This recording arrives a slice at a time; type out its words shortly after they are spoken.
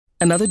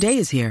Another day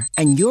is here,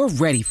 and you're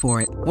ready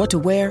for it. What to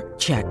wear?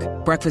 Check.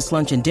 Breakfast,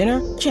 lunch, and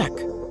dinner? Check.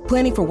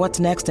 Planning for what's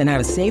next and how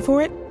to save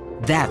for it?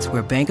 That's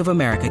where Bank of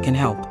America can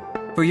help.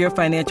 For your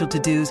financial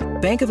to-dos,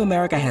 Bank of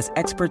America has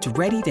experts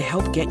ready to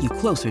help get you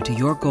closer to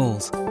your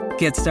goals.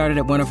 Get started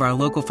at one of our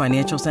local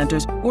financial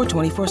centers or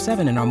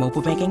 24/7 in our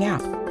mobile banking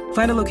app.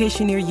 Find a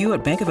location near you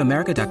at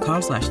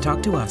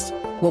bankofamerica.com/talktous.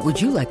 What would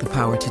you like the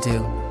power to do?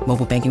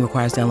 Mobile banking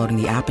requires downloading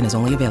the app and is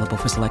only available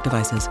for select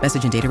devices.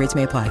 Message and data rates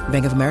may apply.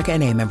 Bank of America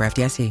N.A., member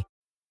FDIC.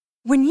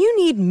 When you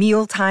need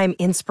mealtime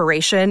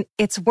inspiration,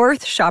 it's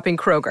worth shopping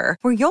Kroger,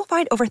 where you'll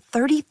find over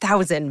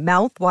 30,000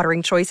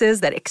 mouth-watering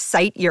choices that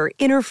excite your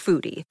inner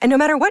foodie. And no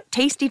matter what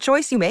tasty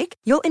choice you make,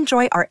 you'll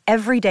enjoy our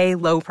everyday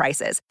low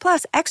prices,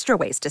 plus extra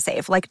ways to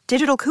save, like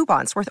digital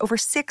coupons worth over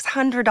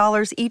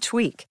 $600 each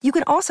week. You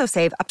can also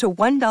save up to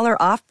 $1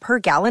 off per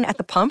gallon at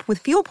the pump with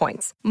fuel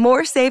points.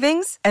 More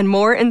savings and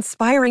more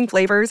inspiring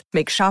flavors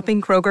make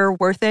shopping Kroger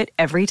worth it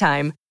every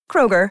time.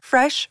 Kroger,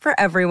 fresh for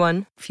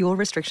everyone. Fuel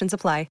restrictions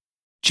apply.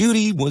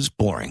 Judy was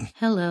boring.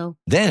 Hello.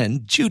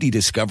 Then Judy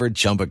discovered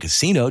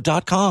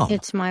ChumbaCasino.com.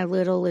 It's my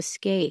little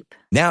escape.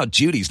 Now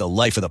Judy's the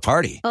life of the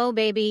party. Oh,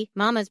 baby,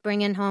 mama's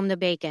bringing home the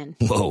bacon.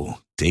 Whoa,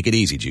 take it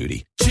easy,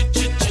 Judy.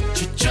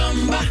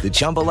 The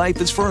Chumba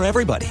life is for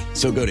everybody.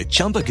 So go to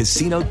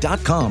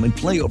ChumbaCasino.com and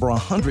play over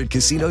 100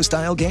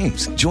 casino-style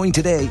games. Join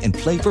today and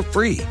play for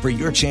free for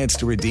your chance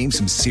to redeem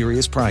some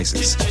serious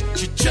prizes.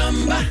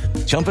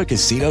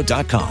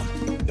 ChumbaCasino.com.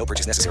 No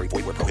purchase necessary.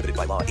 Void where prohibited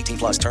by law. 18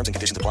 plus terms and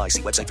conditions apply.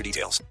 See website for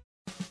details.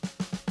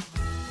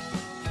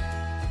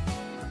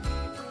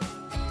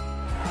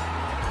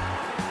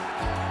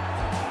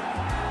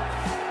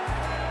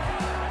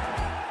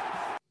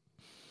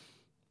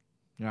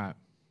 Right.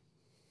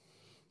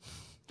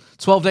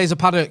 12 days of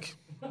paddock.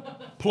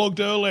 Plugged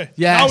early.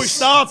 Yes. Now we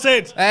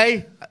started.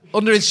 Hey,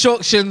 under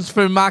instructions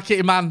from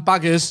marketing man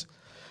Baggers,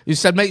 who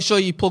said make sure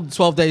you plug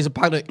 12 days of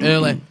paddock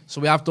early.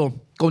 So we have done.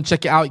 Go and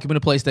check it out. You can win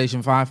a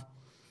PlayStation 5.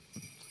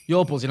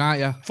 You're buzzing,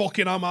 aren't you?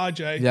 Fucking am I,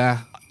 Jay.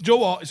 Yeah. Do you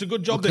know what? It's a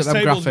good job Look this at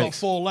them table's got graphics.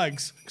 4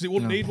 legs, because it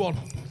wouldn't need one.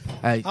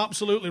 Hey,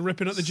 Absolutely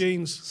ripping at the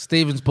jeans.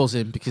 Stephen's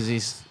buzzing because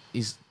he's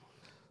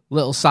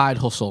little side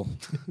hustle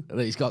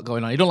that he's got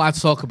going on. He don't like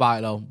to talk about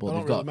it though, but I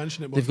don't really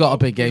mention it much, they've got a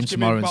but big game just give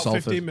me tomorrow in about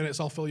Salford. 15 minutes,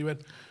 I'll fill you in.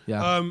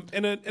 Yeah.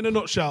 In a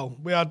nutshell,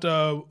 we had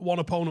one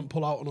opponent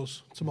pull out on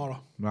us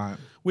tomorrow. Right.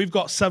 We've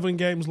got 7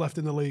 games left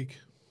in the league.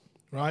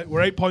 Right?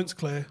 We're 8 points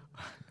clear.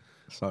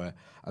 Sorry,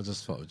 I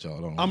just thought of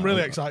Joe. I'm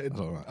really excited.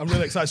 I'm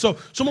really excited. So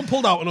someone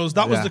pulled out on us.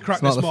 That was the crack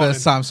it's not this the morning.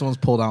 first time someone's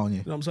pulled out on you.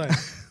 You know what I'm saying?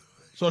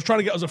 So I was trying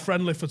to get us a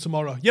friendly for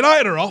tomorrow.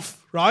 United are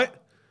off, right?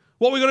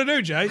 What are we going to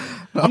do, Jay?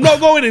 I'm not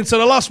going into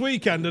the last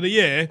weekend of the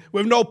year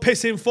with no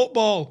pissing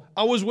football.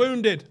 I was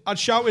wounded. I'd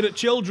shouted at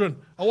children.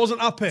 I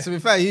wasn't happy. To be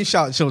fair, you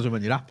shout at children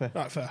when you're happy.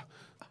 Right, fair.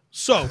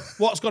 So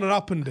what's going to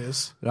happen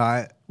is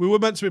Right. we were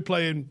meant to be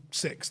playing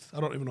 6th. I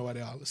don't even know where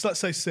they are. Let's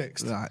say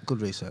 6th. Right,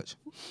 good research.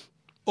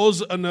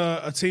 Us and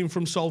a team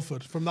from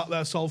Salford, from that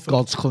there Salford.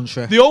 God's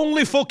country. The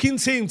only fucking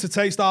team to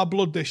taste our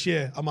blood this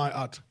year, I might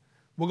add.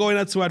 We're going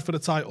head-to-head for the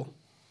title.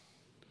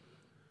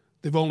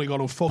 They've only got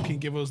to fucking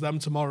give us them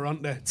tomorrow,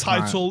 aren't they?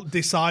 Title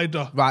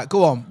decider. Right,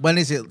 go on. When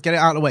is it? Get it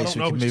out of the way I don't so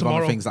know, we can it's move on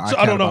tomorrow. to things that So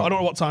I I don't know. about. I don't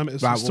know what time it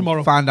is. Right, It's we'll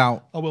tomorrow. find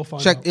out. I will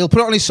find Check. out. He'll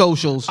put it on his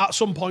socials. At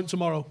some point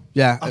tomorrow.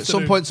 Yeah, at some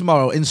Afternoon. point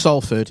tomorrow in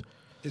Salford.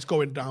 It's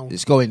going down.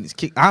 It's going.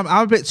 I'm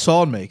a bit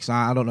torn, me, because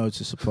I don't know who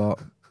to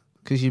support.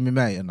 Because you're my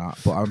mate and that,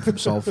 but I'm from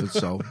Salford,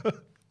 so.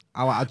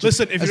 I just,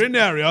 Listen, if you're in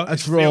the area,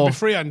 it'll be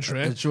free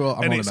entry. A draw, I'm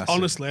and only it's messing.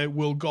 honestly,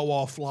 we'll go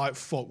off like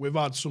fuck. We've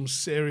had some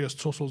serious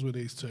tussles with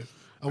these two.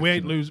 And we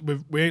ain't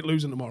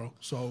losing tomorrow.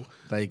 So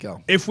there you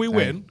go. If we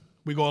win,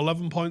 we go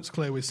 11 points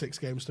clear with 6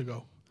 games to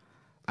go.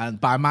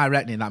 And by my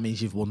reckoning, that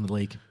means you've won the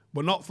league.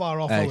 We're not far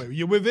off, Hey. are we?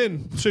 You're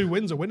within 2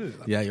 wins of winning it.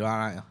 Then. Yeah, you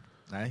are, aren't you?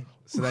 Hey.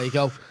 So there you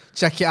go.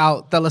 Check it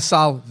out. De La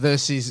Salle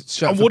versus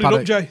I'm Stretford wooded up,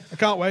 Paddock. Jay. I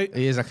can't wait.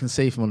 He is. I can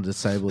see from under the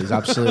table. He's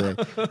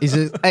absolutely. He's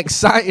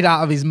excited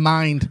out of his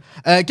mind.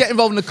 Get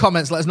involved in the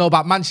comments. Let us know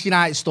about Manchester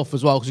United stuff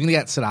as well, because we're going to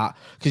get to that.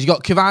 Because you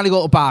got Cavani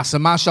go to Barca,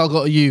 Martial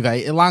go to Juve,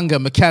 Ilanga,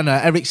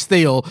 McKenna, Eric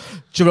Steele,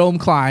 Jerome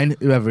Klein,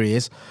 whoever he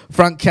is,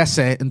 Frank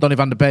Kessie, and Donny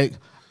van der Beek.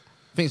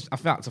 I think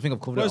I've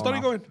covered Where's it all Donny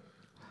now.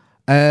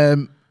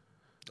 going?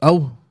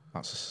 I'll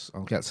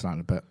get to that in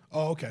a bit.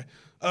 Oh, okay.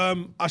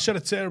 I shed a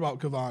tear about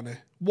Cavani.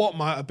 What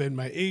might have been,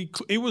 mate?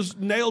 He was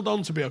nailed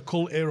on to be a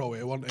cult hero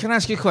here, wasn't he? Can I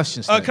ask you a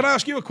question, Steve? Can I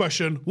ask you a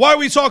question? Why are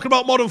we talking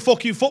about modern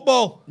fucking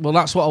football? Well,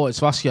 that's what I wanted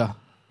to ask you,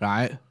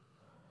 right?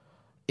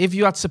 If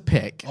you had to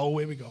pick... Oh,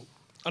 here we go.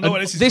 I know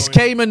where this is this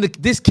going.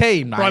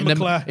 came right, Brian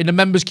McClare. in the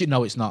members...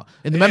 No, it's not.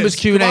 In the It members is.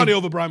 Q&A... Cavani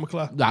over Brian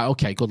McClare. Right,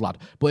 okay, good lad.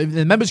 But in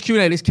the members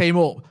Q&A, this came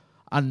up,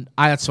 and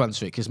I had to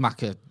answer it, because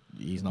Macca,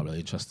 he's not really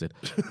interested.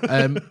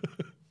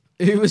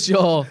 Who was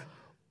your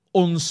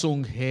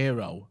unsung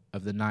hero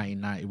of the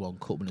 1991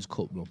 Cup Winners'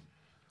 Cup run?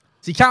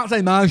 So you can't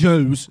say my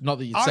shoes. Not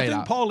that you'd say that. I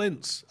think Paul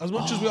Ince, as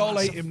much as we all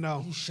hate him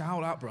now. You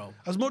shout out, bro.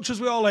 As much as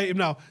we all hate him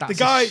now. That's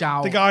the a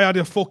shout. guy had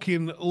a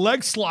fucking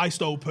leg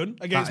sliced open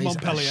against That is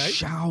Montpellier. a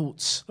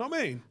shout. Know what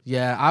I mean?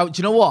 Yeah, do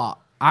you know what?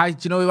 Do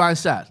you know who I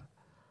said?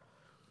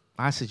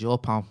 I said your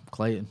pal,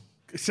 Clayton.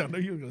 I know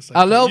you were going to say.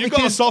 I know, you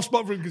got a because soft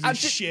spot for him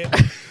because he's shit.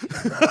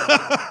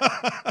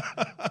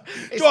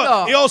 It's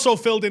not. He also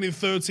filled in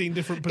 13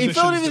 different positions.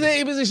 He filled in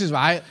 13 positions,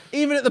 right?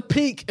 Even at the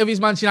peak of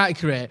his Manchester United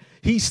career,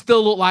 he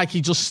still looked like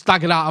he just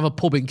staggered out of a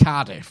pub in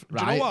Cardiff,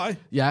 right? Do you know why?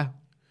 Yeah.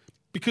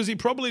 Because he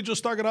probably just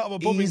staggered out of a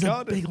pub in He's a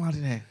Cardiff. big lad,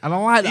 isn't he? And I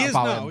like that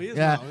about him. He is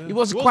yeah. now. He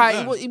wasn't quite...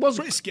 there. He was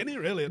pretty skinny,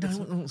 really. At the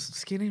time.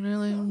 Skinny,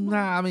 really?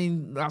 Nah, I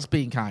mean, that's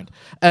being kind.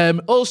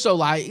 Also,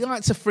 like, he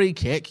likes a free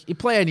kick. You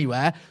play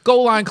anywhere.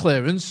 Goal line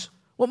clearance.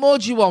 What more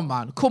do you want,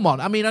 man? Come on.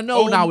 I mean, I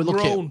know now we look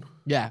at... Homegrown.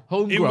 Yeah,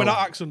 homegrown. Even with that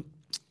accent.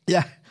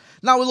 Yeah.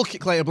 Now we look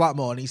at Clayton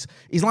Blackmore, and he's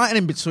like an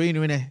in-betweener,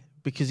 isn't he?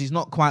 Because he's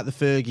not quite the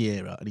Fergie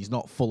era, and he's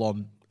not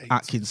full-on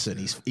Atkinson.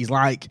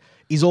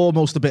 He's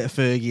almost a bit of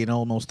Fergie and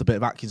almost a bit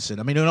of Atkinson.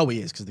 I mean, I know he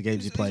is because the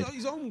games he played.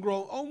 He's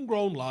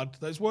homegrown lad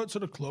that's worked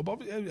at a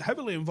club,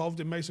 heavily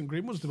involved in Mason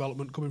Greenwood's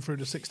development coming through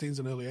the 16s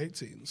and early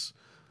 18s.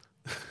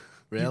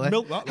 Really?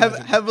 Milk that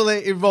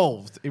Heavily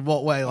involved? In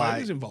what way? Like,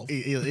 he's involved.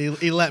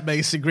 He let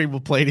Mason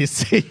Greenwood play in his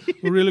team.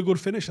 A really good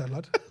finish, that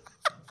lad.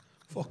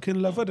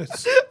 Fucking levered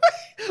it.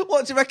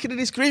 What do you reckon of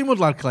this Greenwood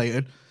lad,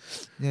 Clayton?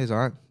 Yeah, he's all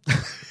right.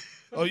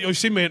 Oh, you've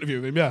seen me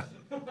interview him, yeah?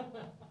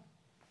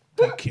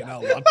 Fucking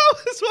hell, lad.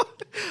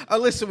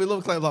 Listen, we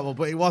love Clayton Blackmore,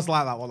 but it was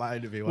like that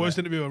interview. Worst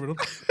interview ever done.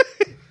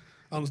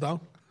 Hands down.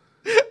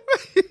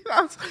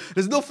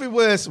 There's nothing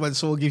worse when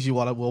someone gives you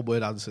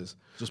one-word answers.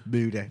 Just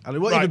moody. And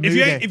what Right, moody?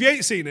 if you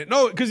ain't seen it,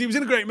 no, because he was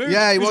in a great mood.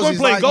 Yeah, he was was. going to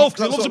play like, golf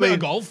because he that's loves a what I bit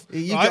of mean. golf.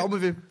 You right? get on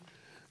with him.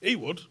 He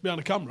would, behind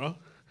the camera.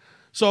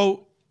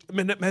 So, I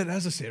mean,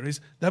 there's a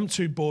series. Them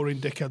two boring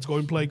dickheads go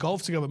and play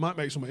golf together might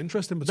make something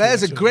interesting.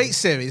 There's a great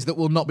series that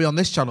will not be on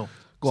this channel.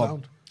 Go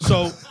on.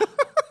 So,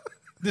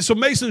 so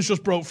Mason's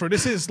just broke through.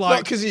 This is Not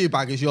like because of you,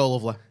 baggers. You're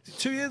lovely.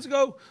 2 years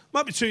ago.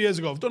 Might be 2 years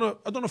ago. I've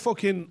done a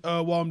fucking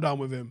warm down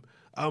with him.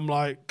 I'm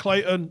like,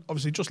 Clayton,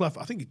 obviously just left.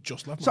 I think he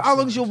just left. So how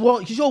long is your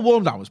warm? Because your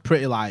warm down was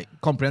pretty like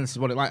comprehensive.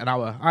 What it like an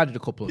hour? I did a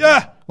couple. Of Yeah.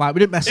 them. Like we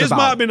didn't mess His about.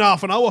 might have been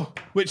half an hour,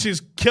 which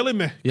is killing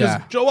me. Yeah.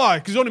 Do you know why?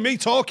 Because only me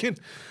talking.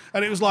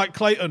 And it was like,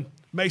 Clayton,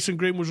 Mason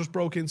Greenwood just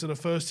broke into the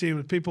first team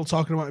with people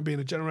talking about him being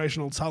a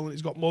generational talent.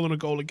 He's got more than a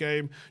goal a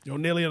game.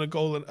 Nearly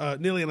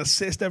an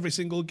assist every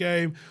single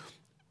game.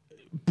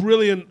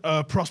 Brilliant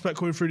prospect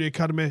coming through the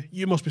academy.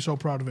 You must be so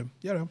proud of him.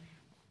 Yeah, I am.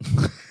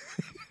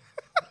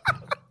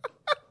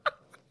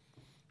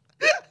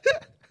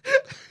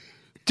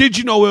 Did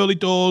you know early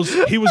doors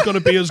he was going to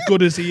be as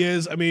good as he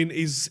is? I mean,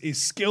 he's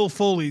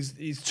skillful. He's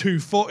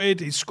 2-footed.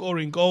 He's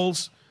scoring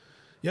goals.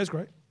 Yeah, it's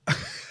great.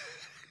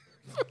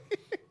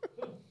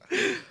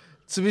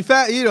 To be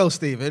fair, you know,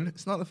 Stephen,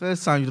 it's not the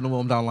first time you've done a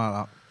warm down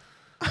like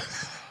that.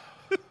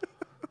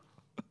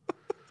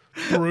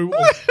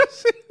 Brutal.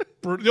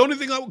 The only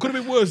thing that could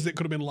have been worse is it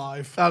could have been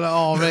live. I know,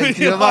 oh, mate,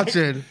 can you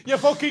imagine? You're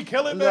fucking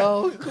killing me.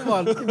 No, come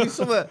on, give me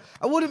something.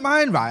 I wouldn't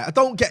mind, right? I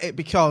don't get it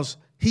because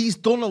he's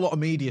done a lot of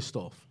media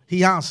stuff. He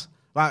has.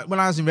 Like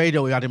when I was in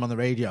radio, we had him on the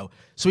radio,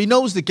 so he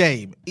knows the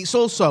game. It's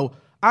also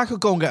I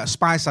could go and get a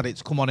Spice Addict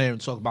to come on here and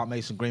talk about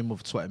Mason Greenwood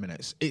for 20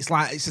 minutes. It's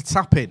like it's a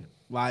tap in.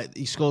 Like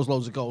he scores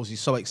loads of goals.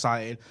 He's so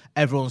excited.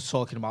 Everyone's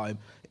talking about him.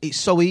 It's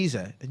so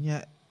easy, and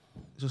yet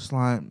just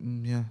like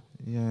yeah,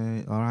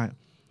 all right.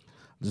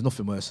 There's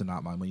nothing worse than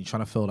that, man, when you're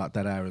trying to fill that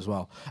dead air as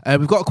well.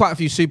 We've got quite a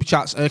few super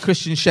chats.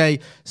 Christian Shea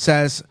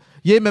says,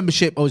 year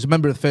membership, I was a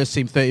member of the first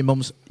team 30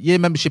 months. Year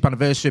membership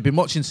anniversary, been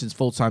watching since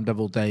full-time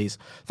Devil days.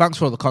 Thanks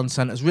for all the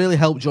content. Has really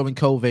helped during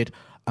COVID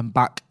and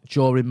back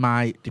during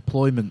my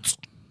deployment. Is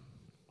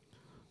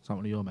that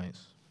one of your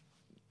mates?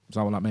 Is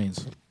that what that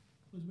means?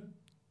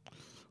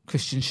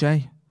 Christian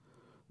Shea?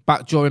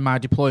 Back during my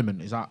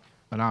deployment, is that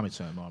an army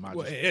term? Or am I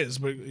Well, it is,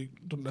 but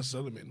it doesn't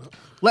necessarily mean that.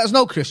 Let us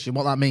know, Christian,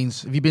 what that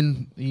means. Have you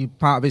been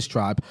part of his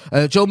tribe?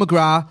 Joe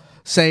McGrath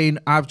saying,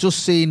 I've just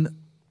seen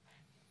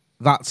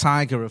that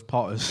tiger of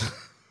Potters.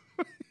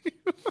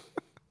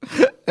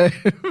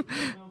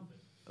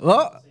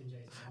 What?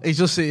 He's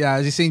just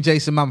has he seen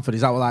Jason Manford?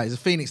 Is that what that is? A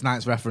Phoenix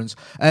Knights reference.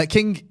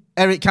 King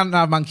Eric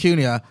Cantona of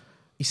Mancunia,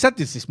 he said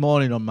this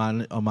morning on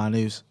my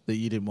news that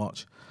you didn't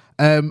watch.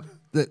 Not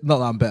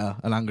that I'm bitter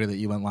and angry that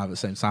you went live at the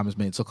same time as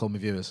me and took all my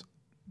viewers.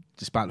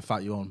 Despite the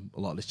fact you own a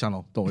lot of this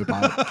channel. Don't worry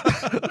about it.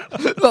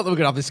 Not that we're going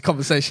to have this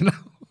conversation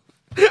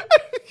now.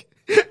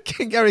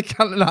 King Eric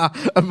Cantona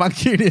of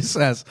Mancunia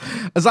says,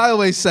 as I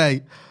always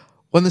say,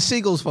 when the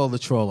seagulls follow the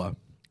trawler,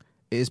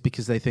 it is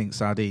because they think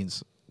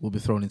sardines will be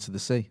thrown into the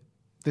sea.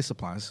 This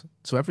applies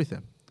to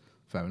everything.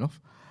 Fair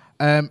enough.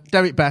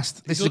 Derek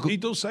Best. He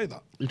does say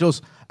that. He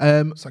does.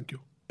 Thank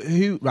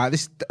you.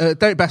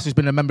 Derek Best has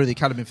been a member of the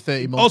Academy for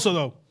 30 months. Also,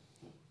 though,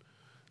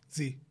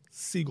 the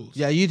seagulls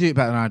Yeah, you do it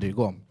better than I do.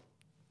 Go on.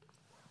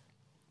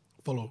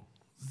 follow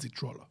the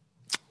trawler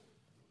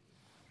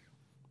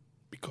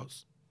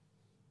because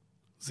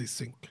they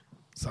think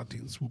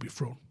sardines will be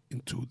thrown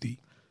into the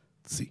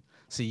sea.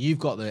 See, you've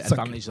got the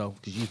advantage, though,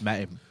 because you've met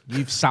him.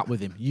 You've sat with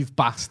him. You've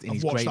basked in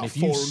his greatness.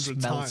 You've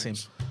smelt him.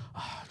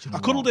 Oh, I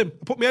cuddled him.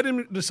 I put my head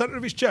in the centre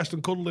of his chest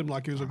and cuddled him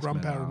like he was a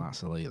grandparent.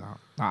 That's elite, that.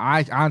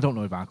 I don't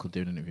know if I could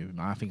do an interview with him.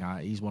 I think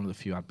he's one of the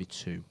few I'd be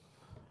too.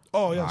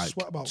 Oh, yeah, like,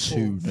 sweat about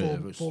too 4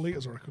 nervous.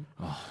 litres, I reckon.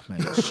 Oh,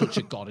 mate, he's such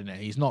a god, innit?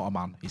 He's not a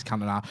man. He's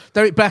Cantona.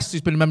 Derek Best, who's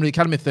been a member of the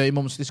Academy 30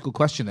 months. This is a good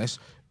question, this.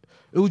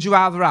 Who would you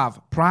rather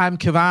have, Prime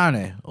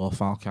Cavani or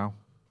Falcao?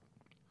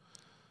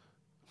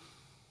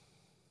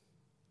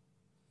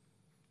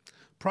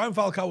 Prime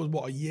Falcao was,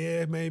 what, a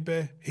year,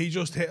 maybe? He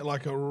just hit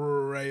like a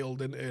rail,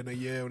 didn't he, in a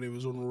year, and he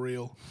was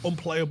unreal.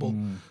 Unplayable.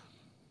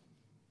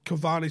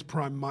 Cavani's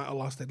prime might have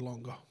lasted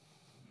longer.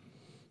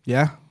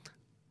 Yeah?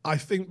 I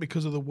think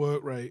because of the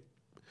work rate.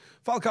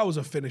 Falcao was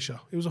a finisher.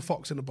 He was a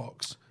fox in a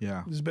box.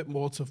 Yeah. There's a bit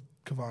more to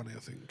Cavani, I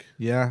think.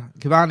 Yeah.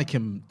 Cavani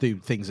can do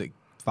things that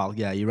Falcao,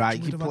 yeah, you're right. He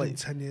He would can have had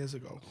play, him 10 years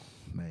ago.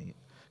 mate.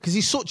 Because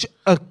he's such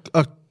a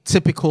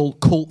typical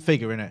cult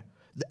figure, innit?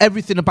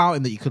 Everything about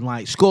him that you can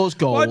like, scores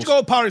goals. Why'd you go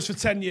to Paris for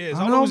 10 years?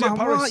 How long was he at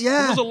Paris? What?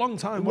 Yeah. It was a long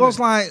time. It was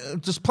wasn't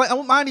like, just play. I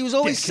wouldn't mind. He was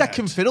always Dickhead.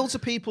 second fiddle to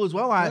people as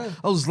well. Like,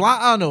 oh,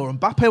 Zlatan or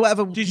Mbappe,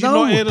 whatever. Did you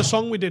not hear the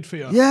song we did for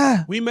you?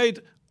 Yeah. We made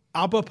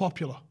ABBA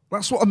popular.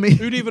 That's what I mean.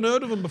 Who'd even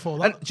heard of him before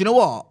that? And do you know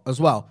what? As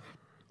well,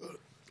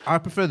 I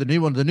prefer the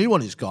new one. The new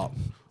one he's got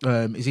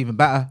is even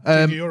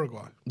better.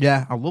 Uruguay.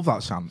 Yeah, I love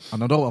that sound,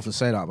 and I don't often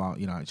say that about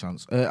United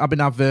chants.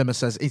 Abhinav Verma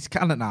says he's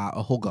Cantona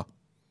a hugger.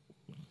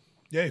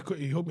 Yeah,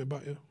 he hugged me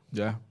back, yeah.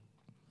 Yeah.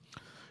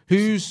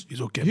 Who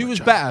okay, was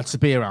my better to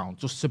be around?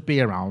 Just to be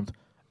around,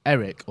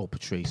 Eric or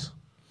Patrice?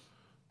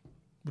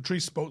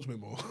 Patrice spoke to me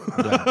more.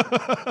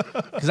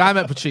 Because I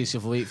met Patrice the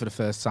other week for the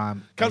first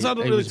time. Kaz don't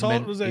really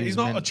talk, does he? was He's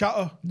not a mint.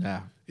 chatter.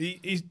 Yeah.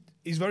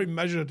 He's very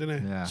measured,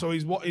 isn't he? Yeah. So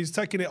he's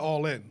taking it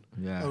all in.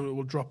 Yeah. And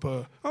we'll drop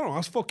a... I don't know,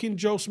 that's fucking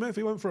Joe Smith.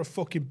 He went for a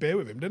fucking beer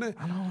with him, didn't he?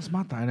 I know, it's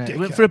mad, that, innit? He Dickhead.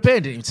 went for a beer,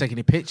 didn't even take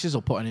any pictures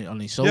or put any on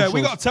his socials. Yeah,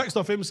 we got a text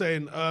off him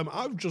saying,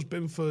 I've just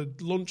been for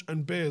lunch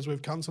and beers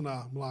with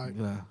Cantona. I'm like,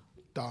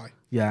 die.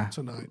 Yeah.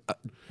 Tonight.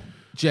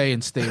 Jay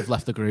and Steve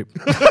left the group.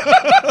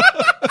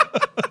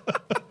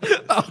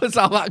 That was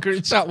how that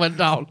group chat went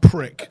down.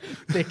 Prick.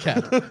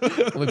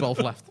 Dickhead. We both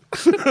left.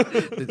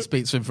 Didn't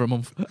speak to him for a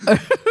month.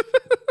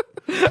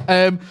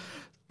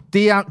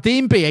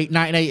 Dean B,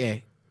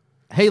 1980.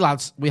 Hey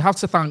lads, we have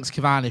to thank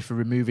Cavani for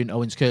removing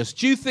Owen's curse.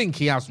 Do you think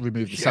he has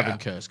removed the 7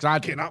 curse? Because I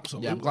do.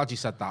 Absolutely. Yeah, I'm glad you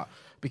said that.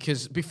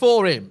 Because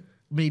before him,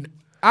 I mean,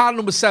 our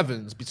number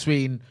 7's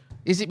between...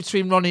 Is it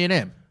between Ronnie and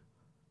him?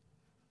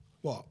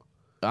 What?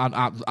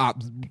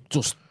 And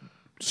just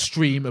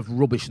stream of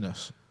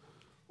rubbishness.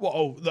 What?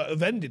 Oh, that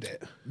have ended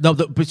it? No,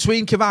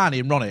 between Cavani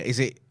and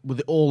Ronnie,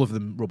 with all of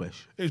them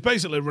rubbish? It was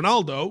basically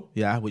Ronaldo.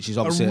 Yeah, which is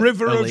obviously a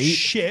river elite. of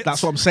shit.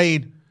 That's what I'm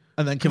saying.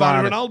 And then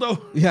Cavani.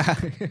 Ronaldo. Yeah.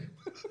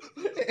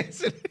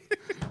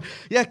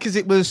 Yeah, because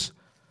it was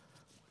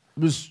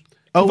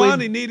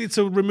Cavani needed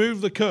to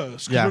remove the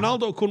curse because Yeah.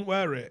 Ronaldo couldn't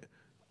wear it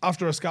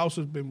after a Scouse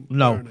had been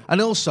No. wearing it.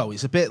 And also,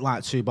 it's a bit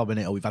like two Bob and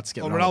Ito. We've had to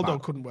get around Ronaldo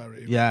about. couldn't wear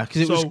it. Either. Yeah,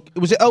 because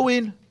was it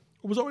Owen?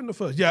 Was Owen the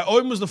first? Yeah,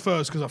 Owen was the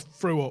first because I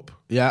threw up.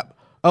 Yeah.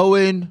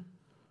 Owen.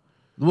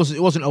 It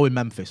wasn't Owen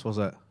Memphis, was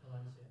it?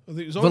 I think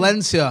it was Owen.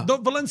 Valencia. No,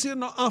 Valencia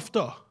not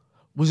after.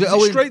 Was it Was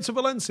Owen? it straight to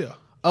Valencia?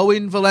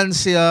 Owen,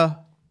 Valencia,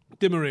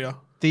 Di Maria.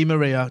 Di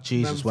Maria,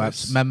 Jesus Memphis.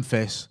 wept,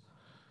 Memphis,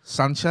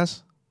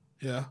 Sanchez.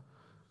 Yeah.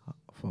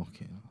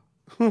 Fucking.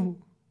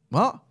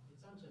 What?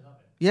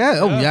 Yeah.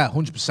 Oh yeah.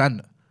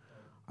 100%.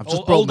 I've just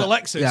Old broke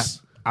Alexis. Yeah.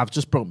 I've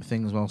just broke my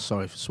thing as well.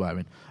 Sorry for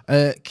swearing.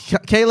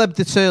 Caleb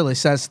Deturley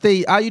says,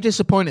 Steve, are you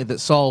disappointed that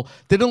Saul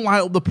didn't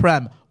light up the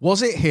Prem?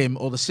 Was it him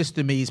or the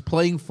system he's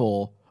playing in,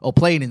 for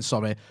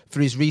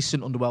his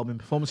recent underwhelming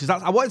performances?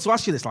 I wanted to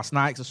ask you this last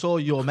night because I saw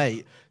your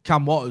mate,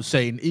 Cam Waters,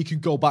 saying he can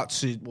go back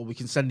to, we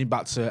can send him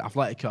back to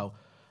Atletico.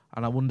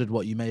 And I wondered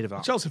what you made of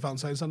that. Chelsea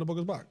fans saying send the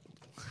buggers back.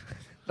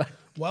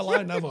 Well,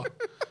 I never.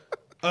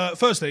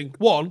 First thing,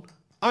 one,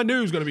 I knew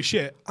he was going to be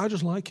shit. I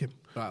just like him.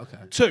 Right, okay.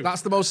 2.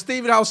 That's the most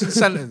Stephen Howson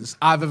sentence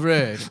I've ever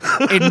heard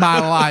in my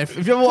life.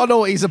 If you ever want to know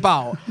what he's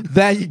about,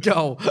 there you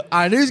go.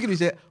 I knew he was going to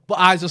be shit, but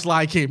I just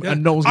like him,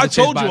 and no one's going I to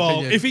change told my you all,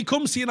 opinion. if he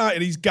comes to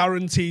United, he's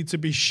guaranteed to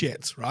be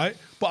shit, right?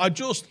 But I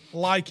just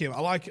like him.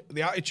 I like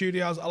the attitude he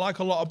has. I like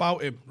a lot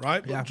about him,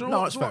 right? Yeah, But do you no,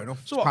 what? that's fair enough.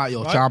 So It's what, part of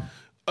your right?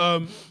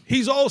 charm.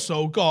 He's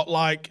also got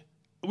like,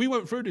 we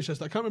went through this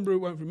yesterday. I can't remember who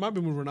went through. It might have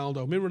been with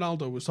Ronaldo. Me and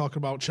Ronaldo was talking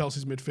about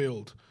Chelsea's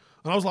midfield.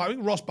 And I was like, I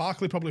think Ross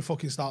Barkley probably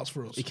fucking starts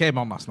for us. He came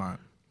on last night.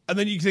 And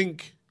then you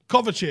think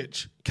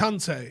Kovacic,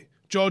 Kante,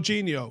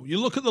 Jorginho. You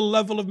look at the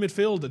level of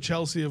midfield that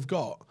Chelsea have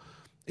got.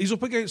 He's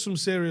up against some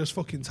serious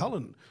fucking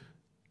talent.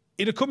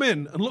 He'd have come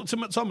in and looked at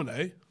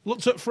McTominay,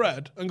 looked at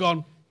Fred, and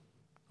gone,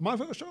 my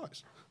first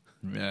choice.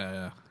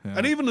 Yeah.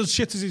 And even as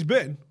shit as he's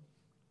been,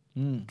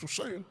 just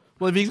saying.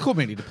 Well, if he'd come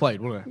in, he'd have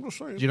played, wouldn't he? I'm just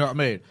saying. Do you know what I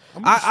mean?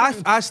 I'm just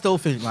saying. I still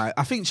think, like,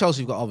 I think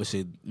Chelsea have got,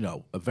 obviously,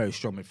 a very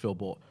strong midfield,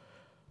 but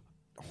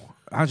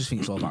I just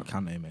think it's all about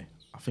Kante, mate.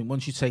 I think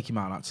once you take him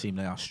out of that team,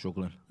 they are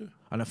struggling. Yeah.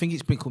 And I think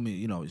it's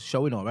becoming, it's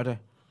showing already. Do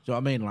you know what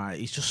I mean? Like,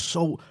 he's just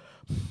so...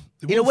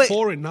 They won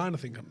 4 in 9, I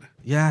think, haven't they?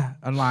 Yeah,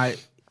 and like,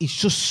 he's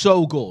just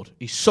so good.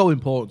 He's so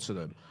important to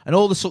them. And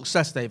all the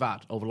success they've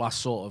had over the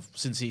last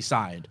since he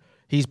signed,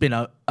 he's been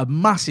a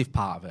massive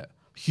part of it.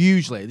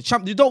 Hugely.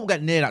 They don't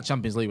get near that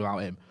Champions League without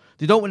him.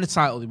 They don't win the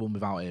title they won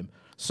without him.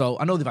 So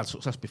I know they've had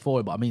success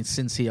before, but I mean,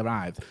 since he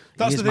arrived,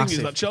 That's he the thing massive.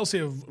 is that Chelsea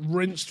have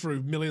rinsed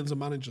through millions of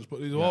managers, but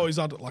they've always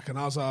had like an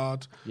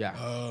Hazard,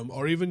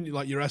 or even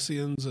like your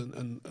Essens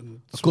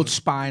and a good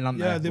spine on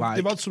there. Yeah,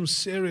 they've had some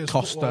serious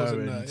Costa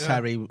in there. and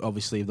Terry,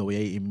 obviously, though we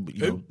hate him.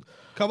 Who?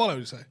 Carvalho, did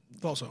you say?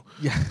 Thought so.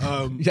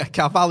 Yeah, yeah,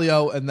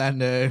 Carvalho, and then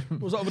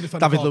was that other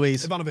defender? David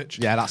Luiz,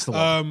 Ivanovic. Yeah, that's the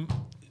one.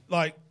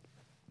 Like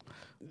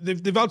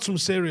they've had some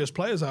serious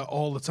players out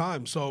all the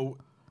time, so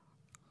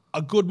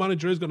a good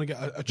manager is going to get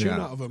a tune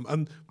out of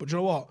them. But you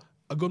know what?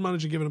 A good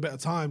manager given a bit of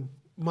time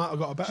might have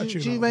got a better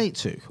tune. Do you out rate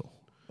Tuchel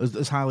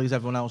as highly as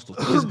everyone else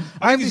does?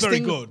 I think he's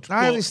very good.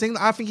 I have this thing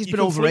that I think he's been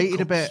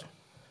overrated a bit,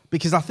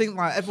 because I think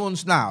like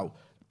everyone's now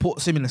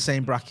puts him in the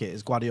same bracket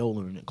as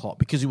Guardiola and Klopp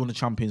because he won the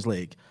Champions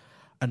League.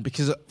 And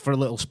because for a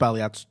little spell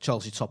he had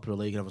Chelsea top of the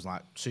league, and I was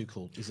like,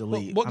 Tuchel, he's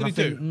elite. What did he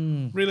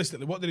do?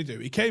 Realistically, what did he do?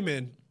 He came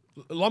in.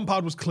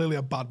 Lampard was clearly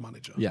a bad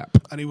manager. Yeah.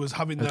 And he was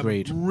having them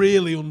Agreed.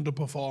 really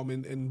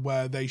underperforming in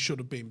where they should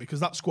have been because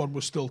that squad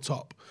was still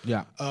top.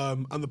 Yeah.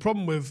 And the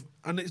problem with,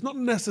 and it's not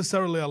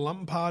necessarily a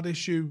Lampard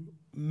issue,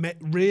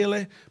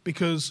 really,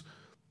 because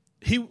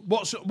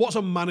what's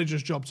a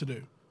manager's job to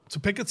do? To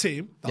pick a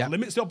team that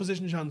limits the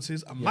opposition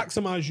chances and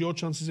maximise your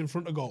chances in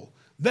front of goal.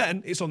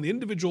 Then it's on the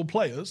individual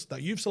players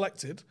that you've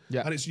selected,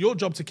 and it's your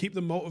job to keep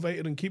them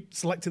motivated and keep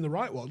selecting the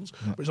right ones.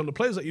 But it's on the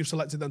players that you've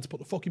selected then to put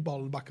the fucking ball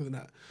in the back of the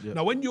net.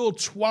 Now, when you're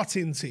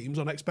twatting teams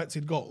on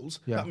expected goals,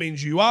 that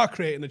means you are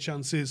creating the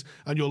chances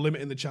and you're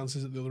limiting the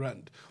chances at the other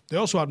end. They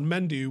also had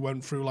Mendy, who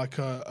went through like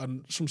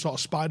some sort of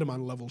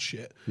Spider-Man level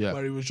shit,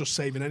 where he was just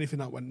saving anything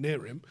that went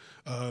near him.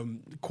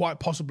 Quite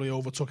possibly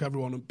overtook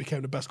everyone and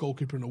became the best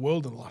goalkeeper in the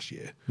world in the last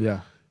year.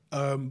 Yeah.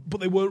 But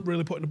they weren't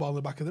really putting the ball in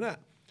the back of the net.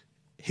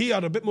 He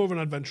had a bit more of an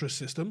adventurous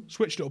system,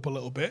 switched it up a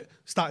little bit,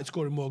 started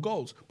scoring more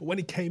goals. But when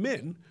he came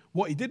in,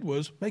 what he did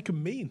was make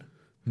him mean.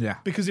 Yeah.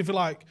 Because if you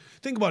like,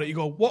 think about it, you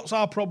go, what's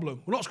our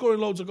problem? We're not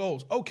scoring loads of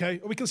goals. Okay,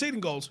 are we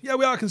conceding goals? Yeah,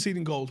 we are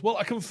conceding goals. Well,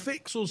 I can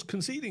fix us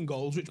conceding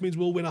goals, which means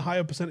we'll win a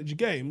higher percentage of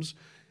games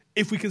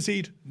if we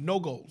concede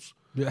no goals.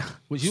 Yeah,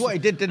 which is what he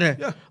did, didn't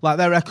he? Yeah. Like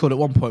their record at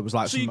one point was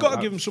like. So you got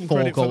to give him some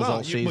credit for that.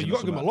 Well, you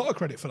got to give him a lot of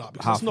credit for that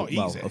because it's not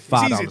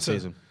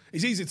easy.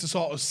 It's easy to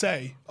sort of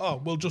say,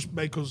 oh, we'll just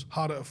make us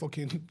harder to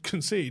fucking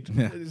concede.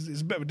 Yeah.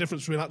 It's a bit of a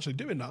difference between actually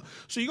doing that.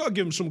 So you got to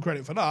give him some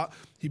credit for that.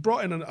 He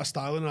brought in a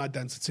style and an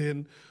identity,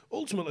 and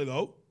ultimately,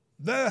 though,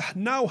 they're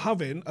now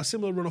having a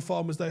similar run of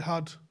form as they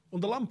had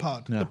under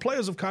Lampard. Yeah. The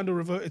players have kind of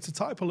reverted to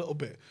type a little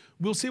bit.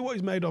 We'll see what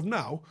he's made of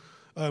now.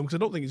 Because I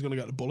don't think he's going to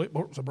get the bullet,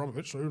 but it's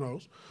Abramovich, so who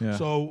knows? Yeah.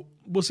 So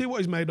we'll see what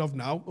he's made of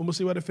now, and we'll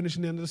see where they finish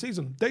in the end of the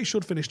season. They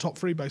should finish top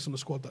 3 based on the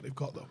squad that they've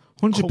got, though.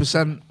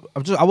 100%.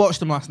 I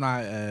watched them last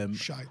night.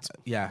 Shite.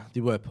 Yeah,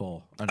 they were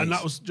poor. And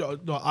that was.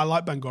 I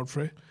like Ben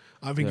Godfrey.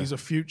 I think he's a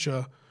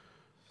future.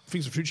 I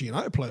think he's a future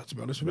United player, to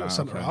be honest. We've got a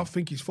centre half. I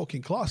think he's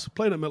fucking class.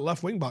 Playing at middle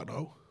left wing back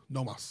though,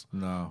 no mas.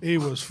 No, he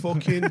was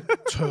fucking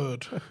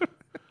turd.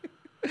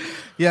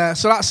 Yeah,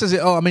 so that says it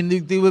all. I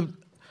mean, they were.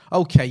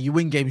 Okay, you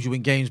win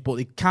games, but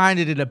they kind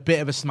of did a bit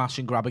of a smash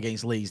and grab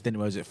against Leeds, didn't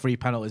they? Was it 3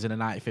 penalties in a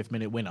 95th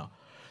minute winner?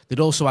 They'd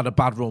also had a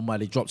bad run where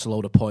they dropped a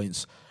load of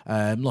points.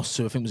 Lost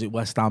to, I think, was it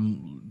West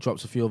Ham,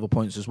 dropped a few other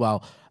points as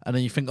well. And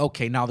then you think,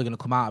 okay, now they're going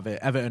to come out of it.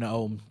 Everton at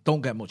home,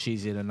 don't get much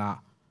easier than that.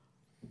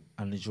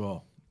 And they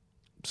draw.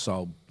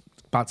 So,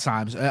 bad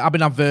times.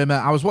 Abhinav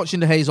Verma, I was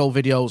watching the Hayes old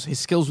videos. His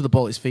skills with the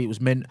ball at his feet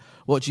was mint.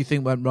 What do you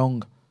think went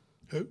wrong?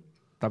 Who?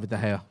 David De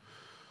Gea.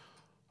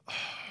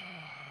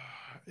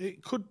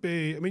 It could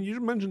be. I mean, you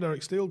mentioned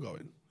Eric Steele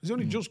going. He's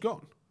only just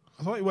gone.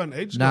 I thought he went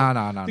ages No.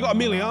 They got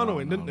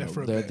Emiliano in, didn't they,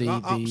 for a bit?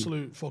 That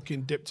absolute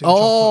fucking dipped in.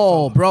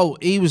 Oh, bro,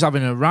 he was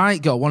having a right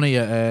go. One of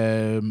you.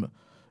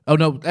 Oh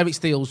no, Eric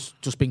Steele's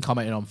just been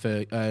commenting on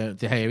for De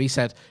Gea. He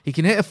said he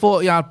can hit a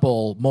 40-yard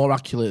ball more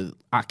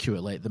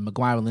accurately than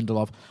Maguire and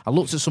Lindelof. I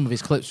looked at some of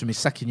his clips from his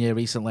second year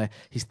recently.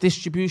 His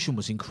distribution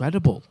was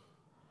incredible.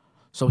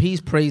 So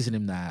he's praising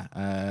him there.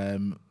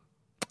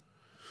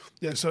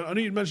 Yeah, so I know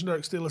you mentioned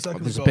Eric Steele a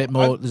second ago.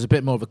 There's a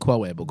bit more of a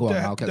quote here, but go on.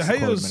 I'll get to the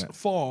quote in a minute.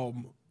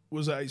 Form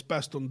was at its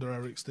best under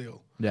Eric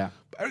Steele. Yeah,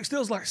 but Eric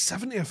Steele's like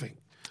 70, I think.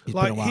 He's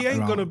he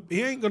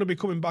ain't gonna be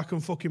coming back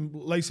and fucking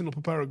lacing up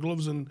a pair of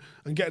gloves and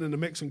getting in the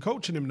mix and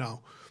coaching him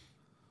now.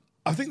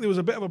 I think there was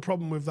a bit of a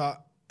problem with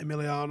that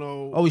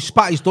Emiliano. Oh, he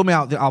spat his dummy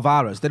out at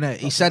Alvarez, didn't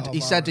he? He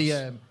said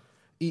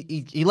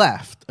he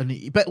left, and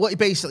what he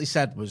basically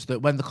said was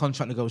that when the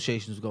contract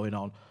negotiations were going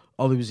on,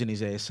 Ollie was in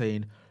his ear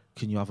saying,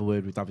 can you have a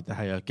word with David De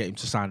Gea, get him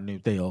to sign a new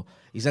deal?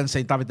 He's then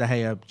saying David De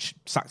Gea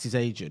sacked his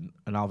agent,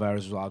 and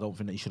Alvarez was like, I don't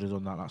think that he should have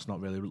done that, that's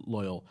not really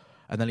loyal.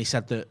 And then he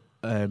said that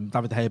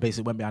David De Gea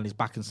basically went behind his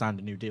back and signed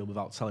a new deal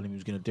without telling him he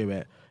was going to do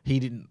it.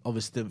 He didn't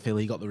feel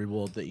he got the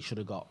reward that he should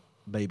have got.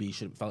 Maybe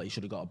he felt he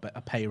should have got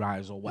a pay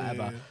rise or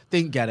whatever. Yeah.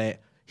 Didn't get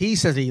it. He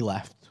says he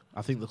left.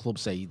 I think the club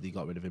say they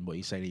got rid of him, but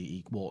he's saying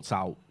he walked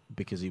out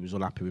because he was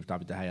unhappy with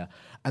David De Gea.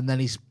 And then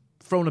he's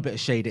thrown a bit of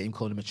shade at him,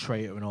 calling him a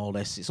traitor and all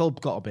this. It's all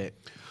got a bit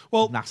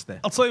nasty.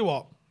 I'll tell you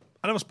what,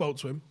 I never spoke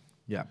to him.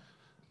 Yeah.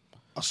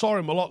 I saw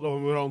him a lot though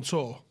when we were on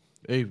tour.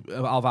 Who?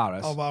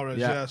 Alvarez?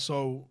 Yeah.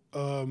 So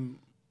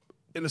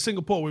in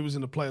Singapore, we was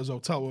in a players'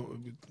 hotel.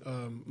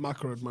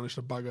 Maka had managed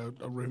to bag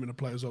a room in a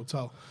players'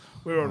 hotel.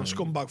 We were on a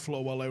scumbag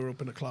floor while they were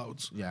up in the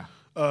clouds. Yeah.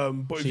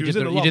 But So if you was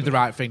in the did lobby, the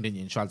right thing, didn't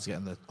you? And tried to get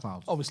in the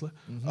clouds. obviously.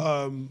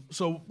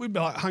 So we'd be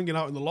like hanging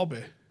out in the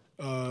lobby.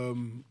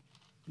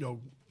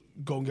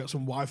 Go and get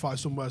some Wi-Fi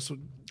somewhere, so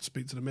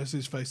speak to the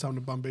missus, FaceTime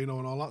the Bambino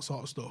and all that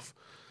sort of stuff.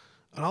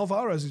 And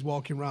Alvarez is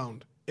walking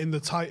around in the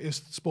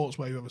tightest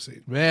sportswear you've ever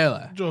seen.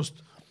 Really?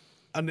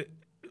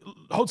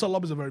 Hotel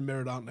lobbies are very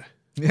mirrored, aren't they?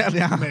 Yeah,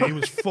 they are. Mate, he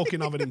was fucking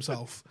having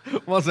himself.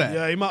 Was it?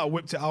 Yeah, he might have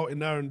whipped it out in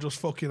there and just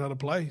fucking had a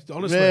play.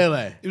 Honestly.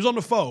 Really? He was on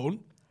the phone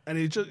and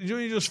you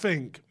just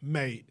think,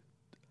 mate,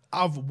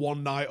 have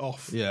one night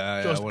off.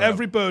 Yeah, just whatever.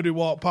 every bird who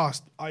walked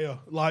past,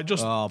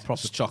 just proper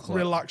chocolate.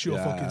 relax your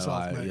fucking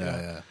self, mate.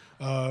 Yeah.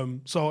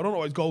 So I don't know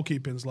what his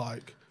goalkeeping's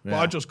like, but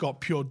Yeah. I just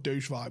got pure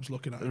douche vibes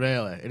looking at him.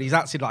 Really? And he's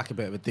acted like a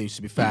bit of a douche,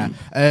 to be fair.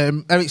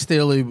 Eric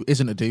Steele, who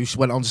isn't a douche,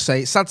 went on to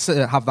say, it's sad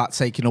to have that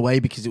taken away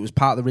because it was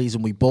part of the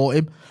reason we bought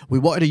him. We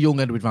wanted a young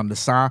Edwin van der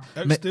Sar.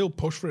 Eric Steele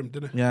pushed for him,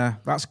 didn't he? Yeah,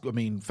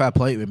 fair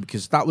play to him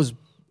because that was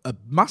a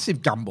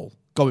massive gamble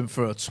going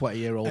for a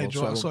 20-year-old Hey, or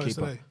Joe, I saw 21 this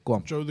keeper. today. Go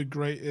on. Joe, the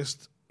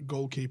greatest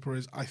goalkeeper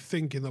is, I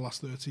think, in the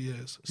last 30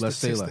 years, Let's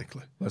see it.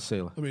 statistically. Let's see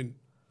it. I mean,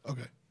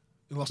 okay.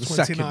 In the last The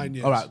 29 second.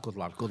 years. All right, good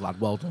lad.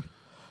 Well done.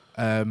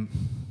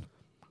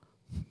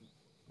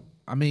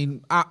 I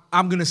mean,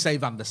 I'm going to say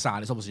Van der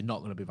Sar. It's obviously not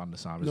going to be Van der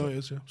Sar, is No, it? it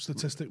is, yeah.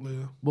 Statistically,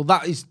 yeah. Well,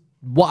 that is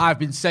what I've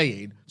been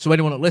saying. So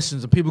anyone that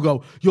listens and people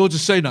go, you're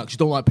just saying that because you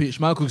don't like Peter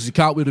Schmeichel because he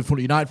can't win in front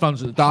of United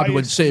fans at the derby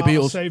when Highest City beat amount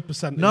of us. save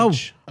percentage. No,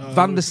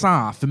 Van der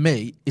Sar, for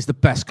me, is the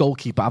best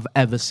goalkeeper I've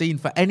ever seen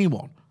for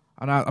anyone.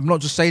 And I'm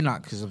not just saying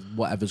that because of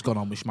whatever's gone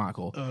on with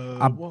Schmeichel.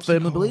 I what's he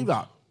firmly believe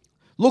called?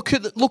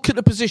 that. Look at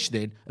the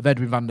positioning of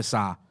Edwin van der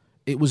Sar.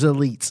 It was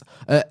elite.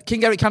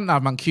 King Eric Cantona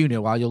of Mancunia,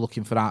 while you're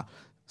looking for that,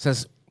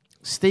 says,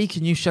 Steve,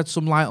 can you shed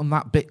some light on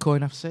that Bitcoin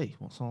FC?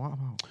 What's all that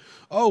about?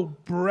 Oh,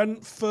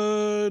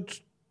 Brentford.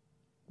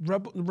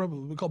 Rebel.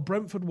 We call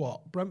Brentford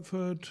what?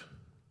 Brentford.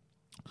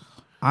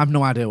 I have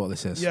no idea what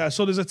this is. Yeah,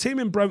 so there's a team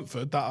in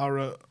Brentford that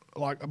are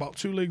like about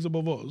 2 leagues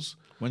above us.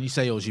 When you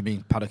say yours, you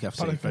mean Paddock FC.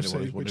 Paddock for anyone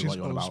FC, who's which wondering is what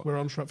you're on us. about. We're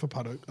on Stretford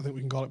Paddock. I think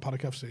we can call it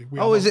Paddock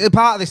FC. Is it a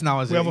part of this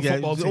now? Is we it? have a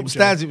football team,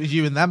 Upstairs, Jay. it was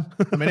you and them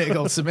a minute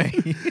ago to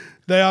me.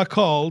 They are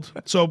called,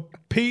 so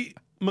Pete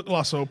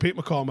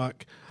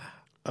McCormack,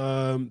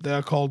 they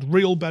are called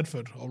Real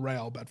Bedford, or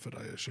Real Bedford,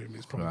 I assume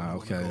is probably Right,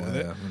 what they okay, call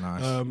yeah, it.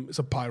 nice. It's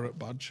a pirate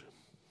badge,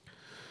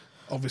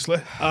 obviously.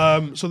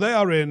 So they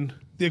are in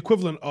the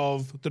equivalent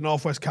of the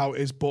Northwest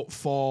Counties, but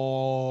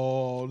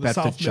for the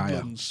South Bedfordshire.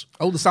 Midlands.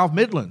 Oh, the South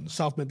Midlands.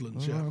 South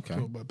Midlands, yeah. okay.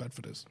 So where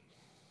Bedford is.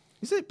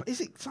 Is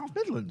it South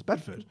Midlands,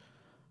 Bedford?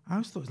 I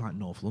always thought it was like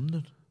North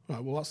London.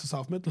 Right, well, that's the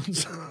South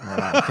Midlands.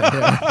 Right, okay,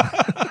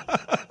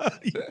 yeah.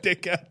 You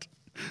dickhead.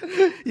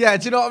 Yeah,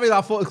 do you know what I mean?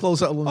 I thought it was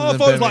closer to London. Oh, I than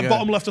thought it was like Birmingham.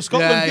 bottom left of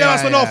Scotland. Yeah,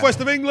 that's the northwest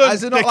of England.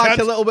 Is it not like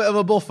dickhead. a little bit of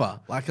a buffer?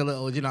 Like a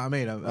little, do you know what I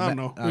mean? I don't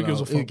know. Who gives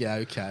a fuck? Yeah,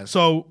 who cares?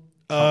 So,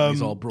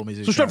 Cockneys or Brummies,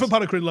 who so Stretford cares?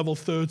 Paddock are in level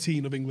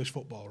 13 of English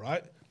football,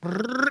 right?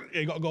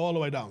 You got to go all the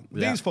way down.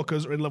 Yeah. These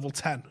fuckers are in level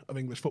 10 of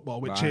English football,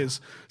 which Right.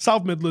 is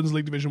South Midlands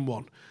League Division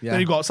 1. Yeah.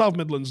 Then you've got South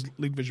Midlands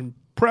League Division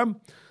Prem,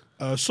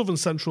 Southern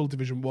Central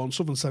Division 1,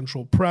 Southern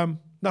Central Prem,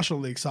 National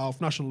League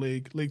South, National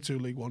League, League 2,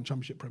 League 1,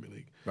 Championship Premier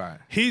League. Right.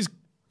 He's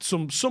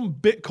some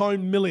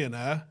Bitcoin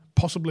millionaire,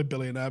 possibly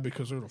billionaire,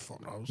 because who the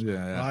fuck knows,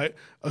 Yeah. right?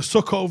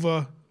 Took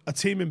over a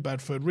team in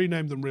Bedford,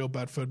 renamed them Real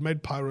Bedford,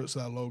 made Pirates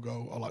their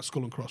logo, or like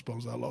Skull and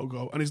Crossbones their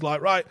logo, and he's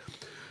like, right,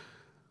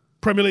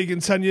 Premier League in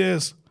 10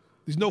 years.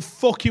 There's no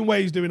fucking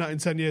way he's doing that in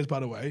 10 years, by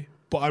the way,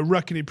 but I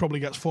reckon he probably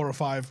gets 4 or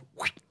 5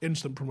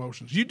 instant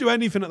promotions. You do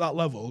anything at that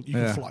level, you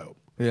can fly up.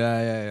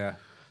 Yeah.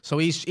 So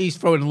he's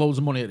throwing loads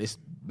of money at this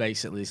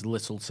this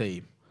little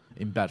team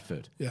in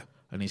Bedford. Yeah.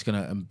 And he's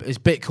gonna is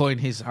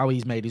Bitcoin how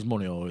he's made his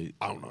money, or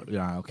I don't know.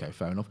 Yeah, okay,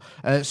 fair enough.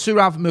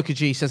 Surav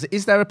Mukherjee says,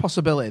 "Is there a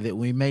possibility that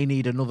we may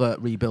need another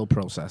rebuild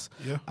process?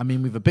 Yeah. I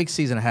mean, with a big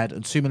season ahead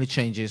and too many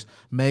changes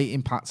may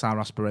impact our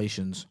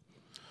aspirations.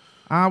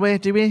 Are we?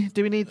 Do we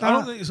need that? I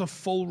don't think it's a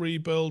full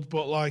rebuild,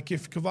 but like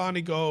if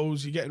Cavani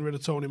goes, you're getting rid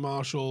of Tony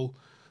Marshall.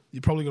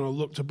 You're probably going to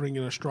look to bring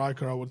in a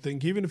striker, I would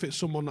think, even if it's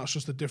someone that's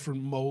just a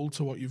different mould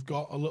to what you've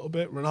got a little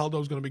bit.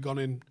 Ronaldo's going to be gone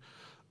in,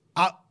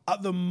 at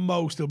the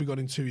most, he'll be gone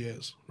in 2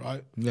 years,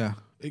 right? Yeah.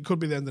 It could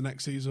be the end of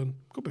next season.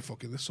 Could be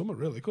fucking this summer,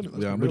 really, couldn't it?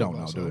 Let's Yeah, be we real don't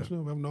about know, do ourselves.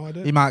 No, we have no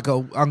idea. He might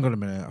go, hang on a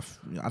minute,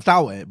 I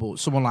doubt it, but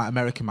someone like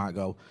America might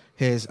go,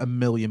 here's £1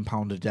 million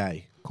a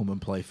day, come and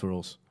play for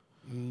us.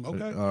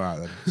 Okay. All right,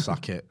 then,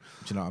 sack it.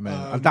 Do you know what I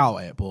mean? I doubt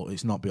it, but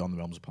it's not beyond the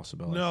realms of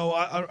possibility. No,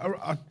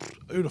 I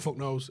who the fuck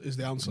knows is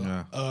the answer.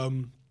 Yeah.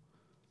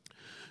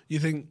 You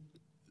think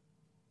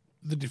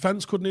the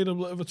defence could need a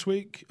bit of a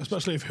tweak,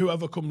 especially if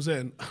whoever comes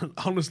in,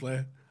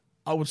 honestly,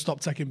 I would stop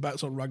taking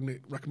bets on Ragnick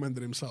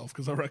recommending himself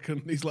because I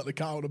reckon he's let the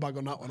cat out of the bag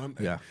on that one, hasn't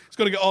he? Yeah. He's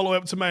going to get all the way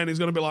up to May and he's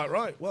going to be like,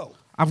 right, well.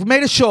 I've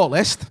made a short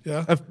list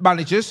Yeah. of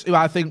managers who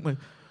I think...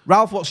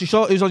 Ralph, who's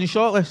on your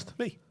short list?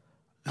 Me.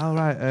 All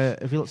right.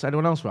 Have you looked at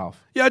anyone else, Ralph?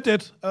 Yeah, I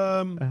did.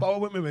 But I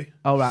went with me.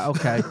 All right,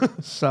 okay.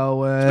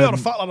 So... We had a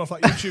fat lad off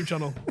that YouTube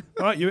channel.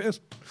 All right, you it is.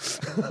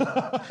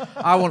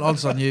 I want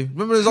odds on you.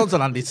 Remember there's odds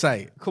on Andy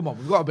Tate? Come on,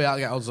 we've got to be able to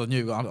get odds on you.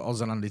 We've got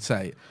odds on Andy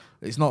Tate.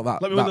 It's not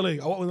that. Let me win the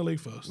league. I want to win the league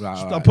first. Right,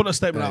 I'll right. put a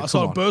statement out. I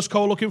saw come on.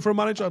 Bursco looking for a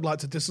manager. I'd like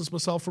to distance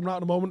myself from that at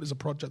the moment. It's a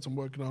project I'm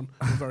working on.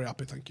 I'm very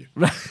happy, thank you.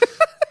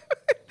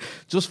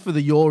 Just for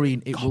the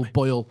urine, it will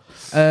boil.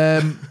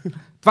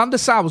 Van der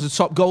Sar was a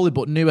top goalie,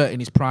 but Neuer in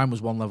his prime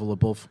was one level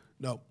above.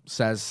 No.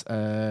 Says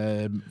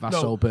Vaso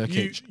No,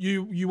 Burkic.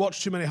 you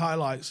watch too many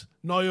highlights.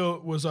 Neuer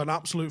was an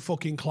absolute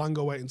fucking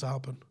clanger waiting to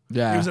happen.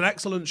 Yeah. He was an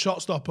excellent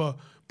shot stopper,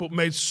 but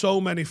made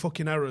so many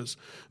fucking errors.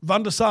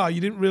 Van der Sar,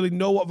 you didn't really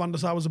know what Van der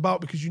Sar was about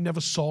because you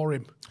never saw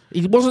him.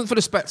 He wasn't for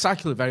the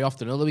spectacular very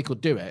often, although he could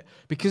do it,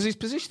 because his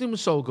positioning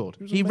was so good.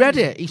 He read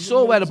it. He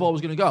saw where the ball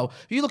was going to go.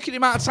 If you look at the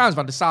amount of times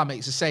Van der Sar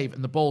makes a save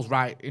and the ball's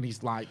right, and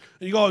he's like...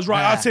 And you go, it's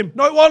right at him.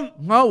 No, it wasn't.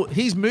 No,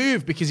 he's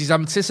moved because he's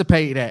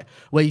anticipated it.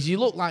 Whereas you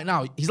look like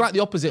now, he's like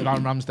the opposite of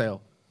Aaron Ramsdale.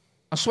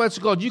 I swear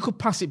to God, you could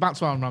pass it back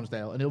to Aaron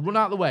Ramsdale and he'll run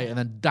out of the way and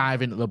then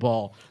dive into the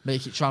ball,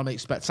 trying to make it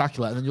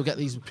spectacular, and then you'll get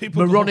these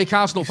moronic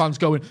Arsenal fans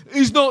going,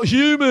 he's not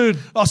human.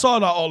 I saw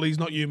that all he's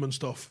not human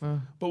stuff.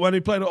 But when he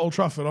played at Old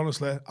Trafford,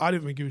 honestly, I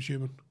didn't think he was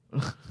human.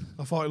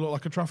 I thought he looked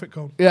like a traffic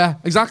cone. Yeah,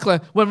 exactly.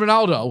 When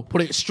Ronaldo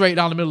put it straight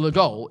down the middle of the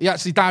goal, he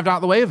actually dived out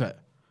of the way of it.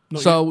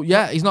 He's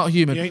not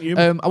human. He ain't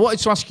human. I wanted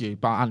to ask you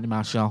about Anthony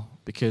Martial,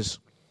 because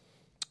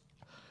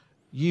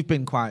you've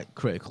been quite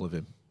critical of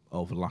him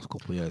over the last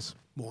couple of years.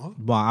 What?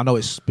 Well, I know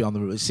it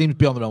seems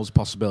beyond the realms of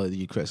possibility that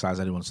you criticise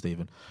anyone,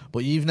 Stephen.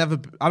 But you've never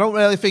there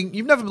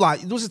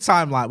was a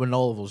time like when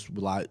all of us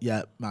were like,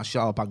 yeah,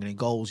 Martial banging in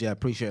goals, yeah,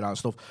 appreciate that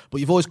stuff. But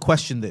you've always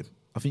questioned him.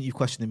 I think you've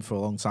questioned him for a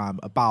long time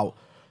about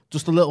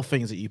just the little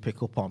things that you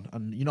pick up on.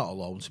 And you're not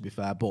alone, to be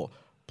fair, but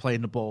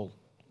playing the ball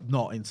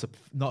not into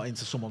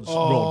someone's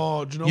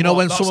run. Do you know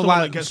what?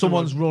 When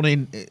someone's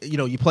running,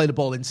 you play the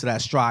ball into their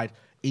stride.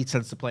 He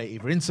tends to play it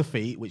either into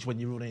feet, which when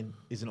you're running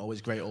isn't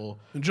always great, or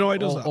and do you know why he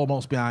does that?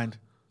 Almost behind. Do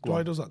you know why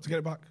he does that? To get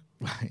it back.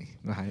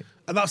 Right.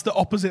 And that's the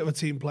opposite of a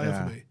team player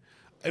for me.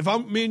 If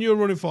me and you are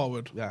running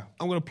forward,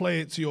 I'm going to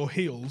play it to your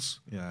heels.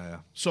 Yeah.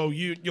 So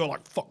you're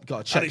like, fuck.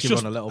 Got to check your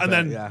run a little bit.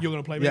 And then you're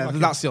going to play me back.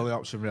 That's the only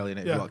option, really,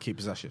 innit? You've got to keep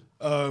possession.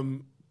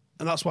 And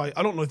that's why,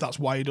 I don't know if that's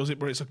why he does it,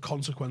 but it's a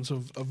consequence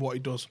of what he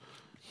does.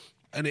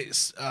 And it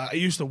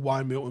used to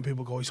wind me up when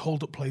people go, his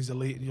hold-up plays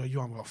elite, and you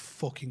haven't got a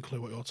fucking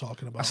clue what you're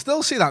talking about. I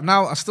still see that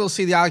now. I still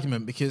see the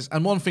argument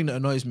and one thing that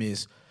annoys me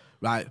is,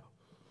 right,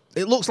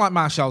 it looks like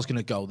Martial's going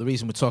to go. The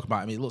reason we're talking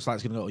about him, it looks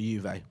like he's going to go to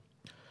Juve.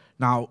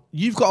 Now,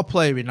 you've got a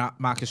player in that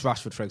Marcus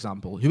Rashford, for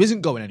example, who isn't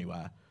going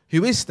anywhere,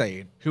 who is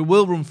staying, who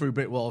will run through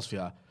brick walls for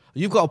you.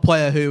 You've got a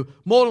player who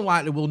more than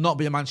likely will not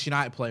be a Manchester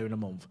United player in a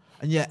month.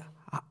 And yet,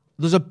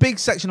 there's a big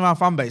section of our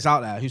fan base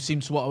out there who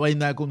seems to want to aim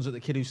their guns at the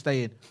kid who's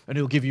staying, and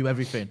he'll give you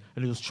everything,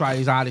 and he'll try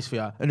his hardest for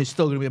you, and he's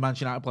still going to be a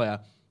Manchester United player.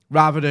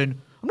 Rather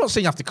than, I'm not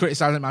saying you have to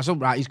criticise him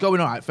myself, right? He's going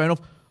all right, fair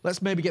enough.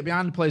 Let's maybe get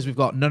behind the players we've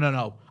got.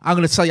 No. I'm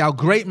going to tell you how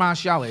great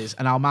Martial is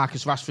and how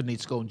Marcus Rashford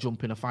needs to go and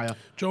jump in a fire.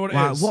 Do you know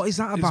what it is? What is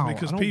that about?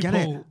 Because I don't get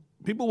it.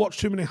 People watch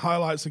too many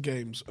highlights of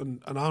games and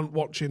aren't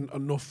watching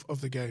enough of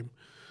the game.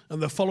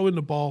 And they're following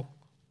the ball.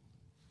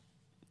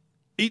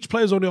 Each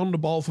player's only on the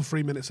ball for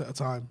 3 minutes at a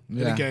time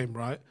in a game,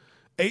 right?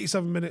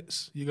 87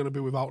 minutes, you're going to be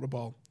without the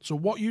ball. So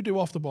what you do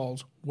off the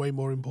ball's way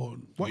more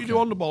important. What you do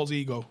on the ball's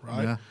ego,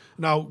 right? Yeah.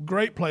 Now,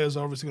 great players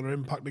are obviously going to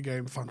impact the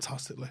game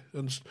fantastically.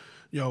 And,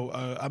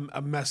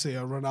 a Messi,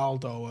 a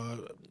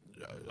Ronaldo,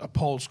 a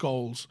Paul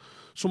Scholes,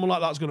 someone like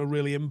that's going to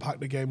really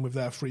impact the game with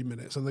their 3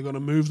 minutes. And they're going to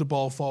move the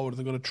ball forward.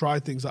 They're going to try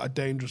things that are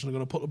dangerous. And they're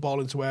going to put the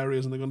ball into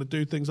areas. And they're going to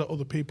do things that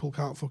other people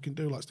can't fucking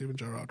do, like Steven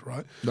Gerrard,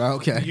 right?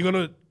 Okay. You're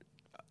going to...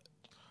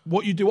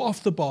 What you do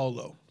off the ball,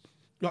 though,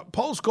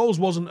 Paul Scholes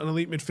wasn't an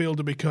elite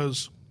midfielder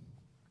because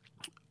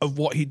of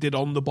what he did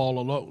on the ball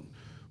alone.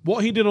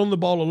 What he did on the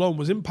ball alone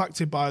was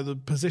impacted by the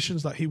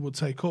positions that he would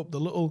take up, the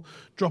little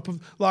drop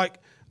of... Like,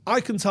 I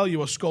can tell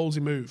you a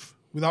Scholesy move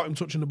without him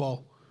touching the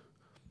ball.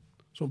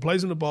 Someone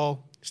plays in the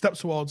ball,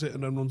 steps towards it,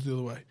 and then runs the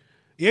other way.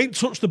 He ain't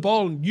touched the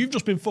ball, and you've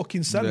just been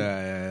fucking sent.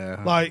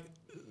 Yeah. Like,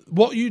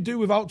 what you do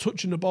without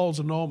touching the ball is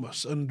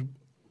enormous. And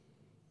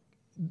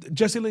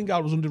Jesse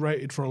Lingard was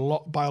underrated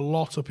by a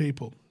lot of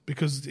people,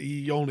 because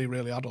he only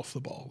really had off the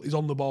ball. His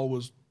on the ball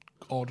was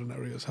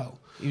ordinary as hell.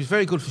 He was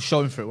very good for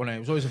showing for it, wasn't he? He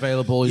was always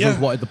available. He always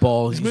wanted the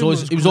ball. He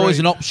was always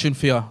an option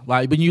for you.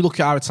 Like when you look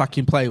at our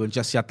attacking play, when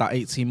Jesse had that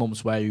 18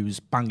 months where he was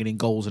banging in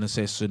goals and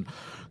assists, and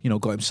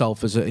got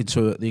himself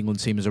into the England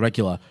team as a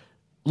regular.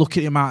 Look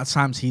at the amount of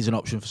times he's an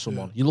option for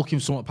someone. Yeah. You're looking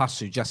for someone to pass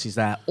to. Jesse's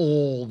there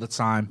all the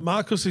time.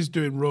 Marcus is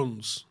doing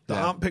runs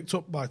that aren't picked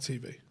up by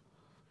TV.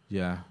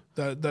 Yeah,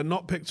 they're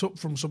not picked up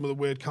from some of the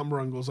weird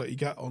camera angles that you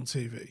get on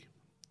TV.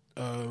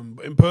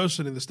 In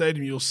person in the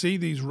stadium, you'll see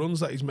these runs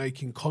that he's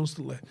making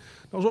constantly.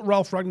 That was what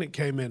Ralph Rangnick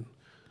came in.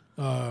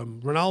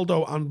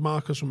 Ronaldo and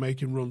Marcus were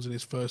making runs in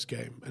his first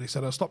game, and he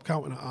said, "I stopped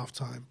counting at half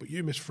time, but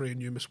you missed 3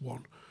 and you missed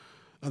 1."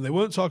 And they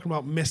weren't talking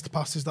about missed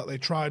passes that they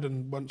tried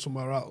and went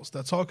somewhere else.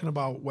 They're talking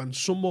about when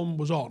someone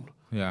was on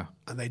and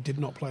they did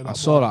not play that I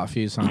saw that a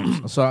few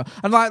times.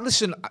 And like,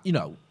 listen, you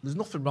know, there's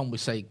nothing wrong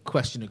with, say,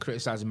 questioning and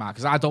criticising Mark,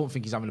 because I don't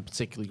think he's having a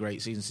particularly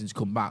great season since he's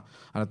come back,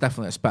 and I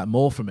definitely expect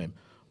more from him.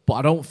 But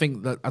I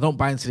don't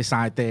buy into this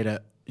idea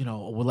that, you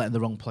know, we're letting the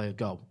wrong player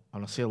go.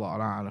 And I see a lot of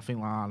that, and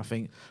I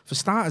think for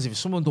starters, if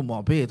someone doesn't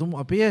want to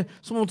be here,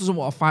 someone doesn't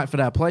want to fight for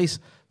their place,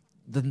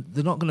 then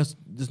they're not going to.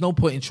 There's no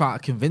point in trying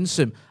to convince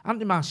him.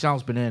 Anthony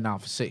Martial's been here now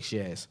for 6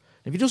 years.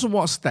 If he doesn't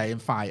want to stay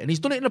and fight, and he's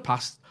done it in the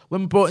past,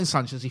 when we brought in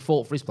Sanchez, he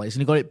fought for his place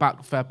and he got it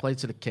back. Fair play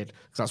to the kid,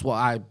 because that's what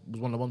I was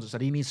one of the ones that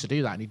said he needs to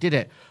do that, and he did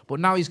it. But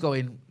now he's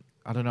going,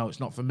 I don't know, it's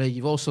not for me.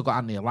 You've also got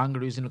Anthony Elanga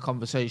who's in the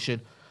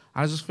conversation,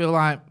 and I just feel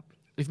like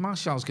if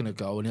Martial's going to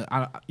go, and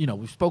you know,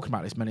 we've spoken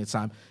about this many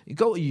times, you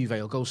go to Juve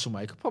or go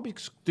somewhere, he could probably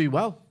do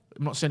well.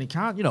 I'm not saying he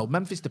can't. You know,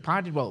 Memphis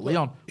Depay did well at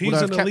Lyon. He's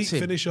an elite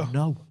finisher.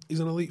 No, he's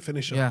an elite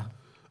finisher. Yeah.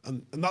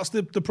 And that's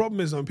the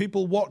problem is when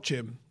people watch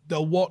him,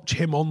 they'll watch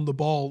him on the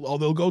ball, or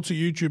they'll go to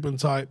YouTube and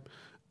type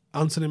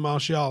Anthony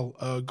Martial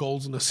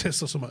goals and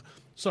assists or something.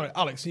 Sorry,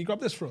 Alex, can you grab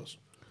this for us?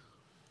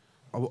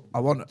 I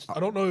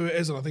don't know who it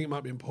is, and I think it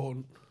might be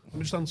important. Let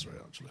me just answer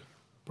it, actually.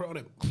 Put it on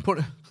him. Put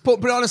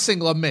it on a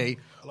single on me,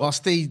 while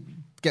Steve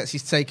gets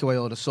his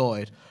takeaway order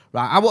sorted.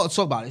 Right, I want to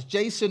talk about this.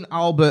 Jason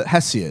Albert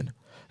Hessian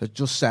has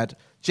just said,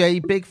 Jay,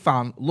 big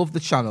fan, love the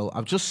channel.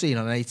 I've just seen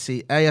on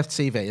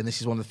AFTV, and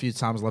this is one of the few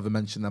times I'll ever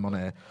mention them on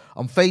here,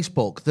 on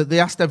Facebook, that they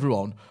asked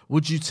everyone,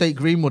 would you take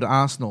Greenwood at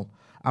Arsenal?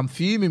 I'm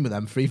fuming with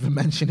them for even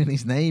mentioning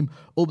his name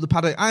up the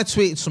paddock. I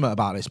tweeted something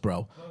about this,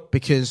 bro,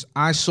 because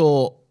I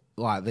saw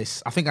like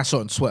this. I think I saw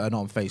it on Twitter, not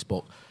on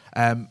Facebook.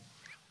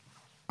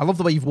 I love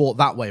the way you've walked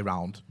that way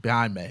round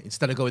behind me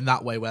instead of going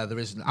that way where there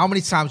isn't. How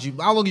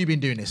long have you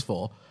been doing this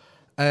for?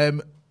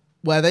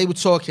 Where they were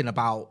talking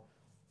about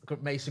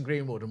Mason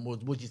Greenwood and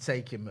would you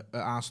take him at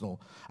Arsenal?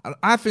 And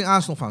I think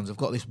Arsenal fans have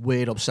got this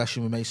weird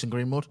obsession with Mason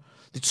Greenwood.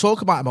 They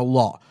talk about him a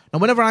lot. Now,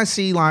 whenever I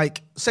see,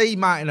 like, say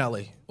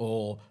Martinelli,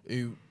 or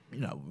who, you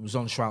know, was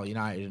on Sheffield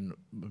United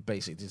and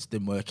basically just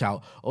didn't work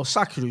out, or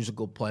Saka, who's a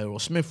good player, or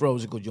Smith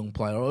Rowe's a good young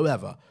player, or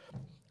whoever,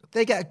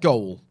 they get a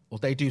goal or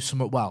they do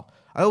something well.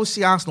 I always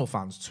see Arsenal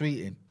fans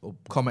tweeting or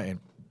commenting,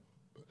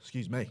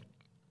 excuse me,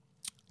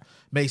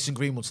 Mason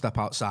Greenwood step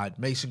outside.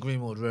 Mason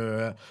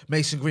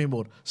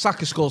Greenwood.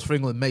 Saka scores for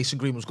England. Mason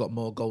Greenwood's got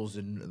more goals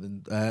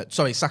than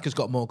Saka's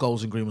got more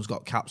goals than Greenwood's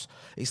got caps.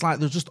 It's like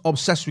they're just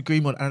obsessed with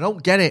Greenwood, and I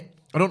don't get it.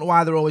 I don't know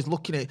why they're always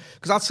looking at it.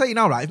 Because I'll tell you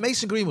now, right, if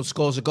Mason Greenwood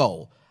scores a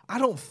goal, I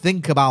don't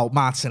think about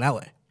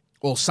Martinelli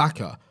or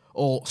Saka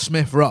or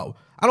Smith Rowe.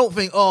 I don't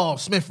think,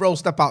 Smith Rowe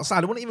step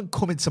outside. It wouldn't even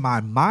come into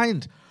my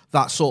mind,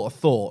 that sort of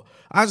thought.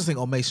 I just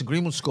think, Mason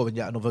Greenwood's scoring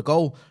yet another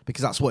goal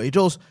because that's what he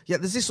does.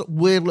 Yet there's this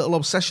weird little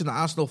obsession that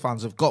Arsenal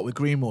fans have got with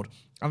Greenwood.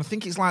 And I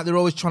think it's like they're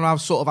always trying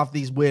to have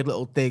these weird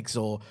little digs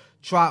or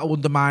try to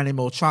undermine him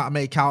or try to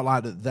make out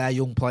like that their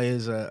young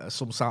players are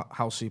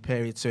somehow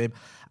superior to him.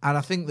 And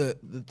I think that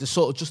the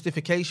sort of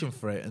justification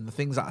for it and the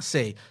things that I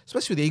see,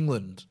 especially with the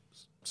England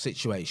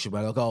situation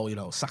where they'll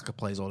go, Saka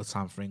plays all the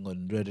time for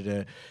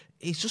England,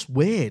 it's just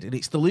weird and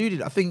it's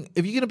deluded. I think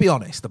if you're going to be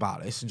honest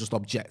about this and just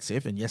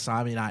objective, and yes,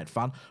 I'm a United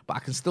fan, but I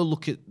can still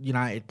look at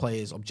United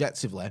players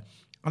objectively,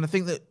 and I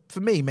think that for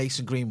me,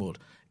 Mason Greenwood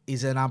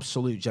is an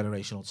absolute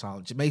generational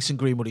talent. Mason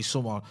Greenwood is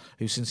someone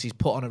who, since he's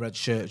put on a red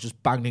shirt, has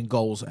just banged in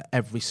goals at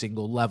every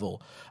single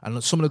level.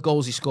 And some of the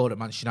goals he scored at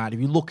Manchester United,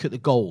 if you look at the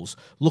goals,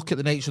 look at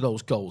the nature of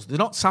those goals, they're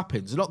not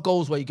tap-ins. They're not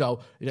goals where you'd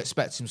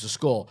expect him to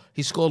score.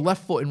 He scored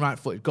left-footed and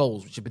right-footed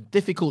goals, which have been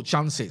difficult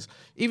chances.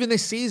 Even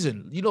this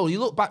season, you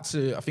look back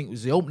to, I think it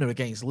was the opener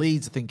against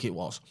Leeds, I think it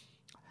was.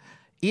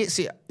 He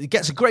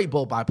gets a great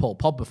ball by Paul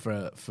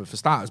Pogba for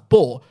starters,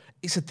 but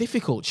it's a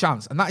difficult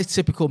chance, and that is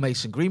typical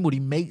Mason Greenwood. He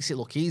makes it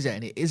look easy,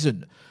 and it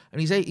isn't.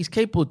 And he's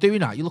capable of doing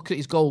that. You look at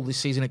his goal this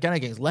season again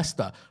against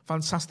Leicester,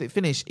 fantastic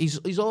finish.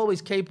 He's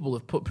always capable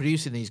of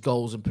producing these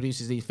goals and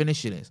produces these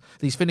finishes.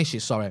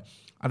 And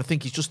I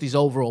think he's just his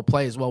overall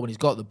play as well. When he's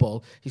got the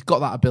ball, he's got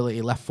that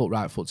ability, left foot,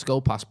 right foot, to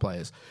go past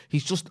players.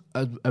 He's just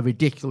a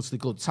ridiculously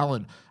good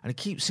talent, and I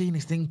keep seeing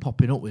this thing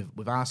popping up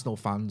with Arsenal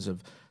fans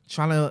of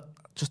trying to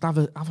just have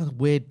a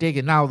weird dig,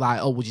 and now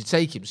like, would you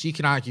take him? So you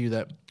can argue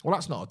that, well,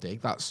 that's not a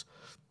dig, that's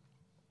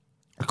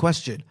a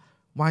question.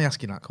 Why are you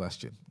asking that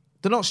question?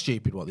 They're not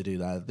stupid what they do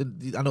there.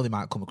 I know they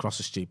might come across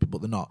as stupid, but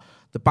they're not.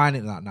 They're buying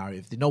into that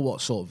narrative. They know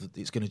what sort of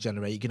it's going to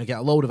generate. You're going to get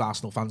a load of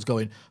Arsenal fans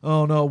going,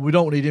 oh no, we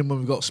don't need him when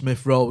we've got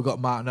Smith Rowe, we've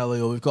got Martinelli,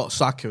 or we've got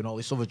Saka and all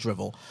this other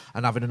drivel,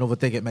 and having another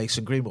dig at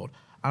Mason Greenwood.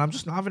 And I'm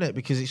just not having it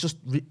because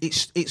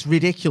it's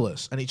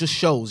ridiculous, and it just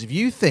shows if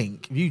you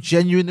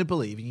genuinely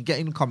believe, and you get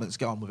in the comments,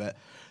 get on with it,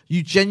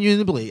 you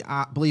genuinely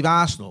believe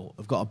Arsenal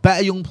have got a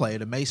better young player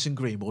than Mason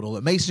Greenwood, or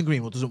that Mason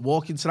Greenwood doesn't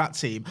walk into that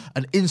team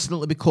and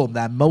instantly become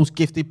their most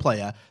gifted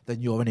player,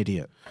 then you're an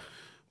idiot.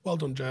 Well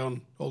done, Jay,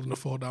 on holding a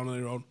 4 down on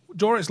your own.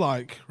 Do you know what it's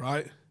like,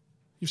 right?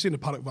 You've seen the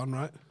paddock van,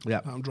 right?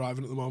 Yeah. I'm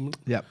driving at the moment.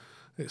 Yep.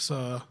 It's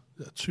a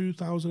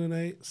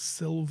 2008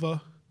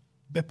 silver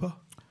Bipper.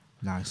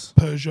 Nice.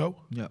 Peugeot.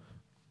 Yep.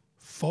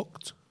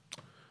 Fucked.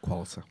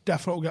 Quality.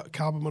 Definitely get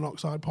carbon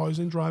monoxide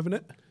poisoning driving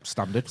it.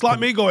 Standard. It's like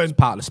me going. It's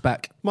part of the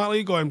spec. Might like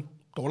you going,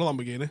 don't want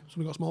a Lamborghini.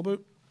 Somebody got a small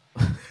boot.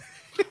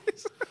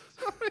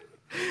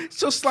 It's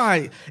just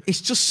like,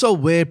 it's just so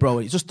weird, bro.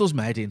 It just does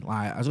my head in.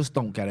 Like, I just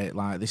don't get it.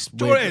 Like, this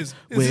Do you know weird, what it is?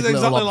 This weird is little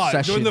exactly like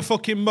obsession. when the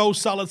fucking Mo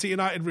Salah to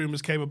United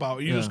rumours came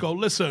about. You just go,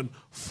 listen,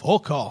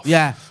 fuck off.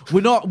 Yeah.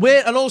 And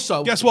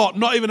also... Guess what?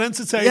 Not even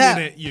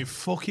entertaining it, you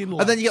fucking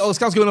lads. And then you get all the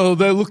scouts going, oh,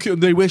 they look at him,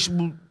 they wish,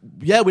 well,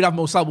 yeah, we'd have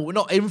Mo Salah, but we're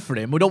not in for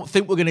him. We don't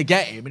think we're going to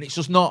get him, and it's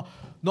just not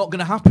going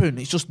to happen.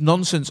 It's just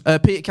nonsense.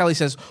 Peter Kelly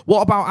says,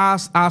 what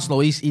about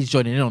Arsenal? He's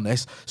joining in on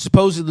this.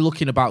 Supposedly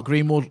looking about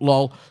Greenwood,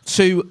 lol.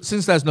 2,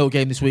 since there's no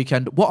game this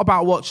weekend, what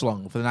about watch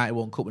along for the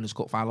 91 Cup Winners'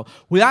 Cup final?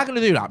 We are going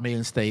to do that, me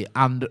and Steve,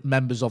 and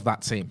members of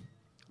that team.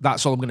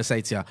 That's all I'm going to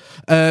say to you.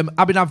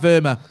 Abhinav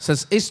Verma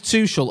says, is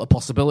Tuchel a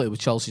possibility with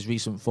Chelsea's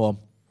recent form?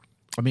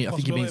 I mean, I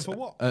think he means for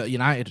what?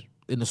 United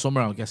in the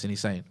summer, I'm guessing he's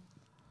saying.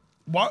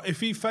 What if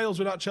he fails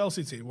with that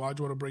Chelsea team? Why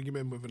do you want to bring him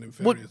in with an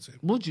inferior team?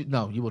 Would you?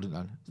 No, you wouldn't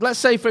then. Let's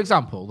say, for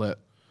example, that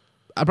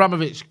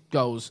Abramovich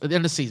goes at the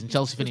end of the season,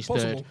 Chelsea finish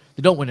third.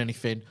 They don't win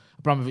anything.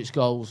 Abramovich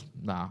goes,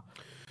 nah.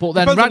 But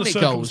then Depends on the Rangnick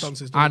goes,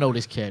 circumstances, I know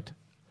this kid.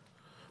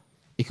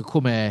 He could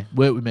come here,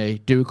 work with me,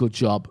 do a good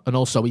job. And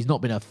also, he's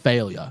not been a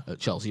failure at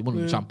Chelsea. He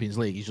won the Champions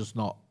League. He's just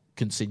not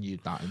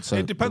continued that.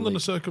 It depends on the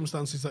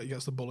circumstances that he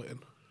gets the bullet in.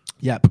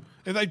 Yep.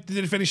 If they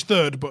did finish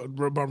third, but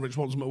Abramovich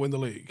wants them to win the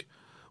league,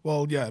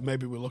 well, yeah,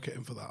 maybe we'll look at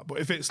him for that. But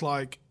if it's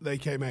like they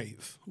came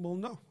 8th, well,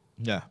 no.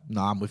 Yeah,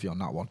 no, I'm with you on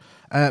that one.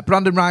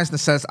 Brandon Reisner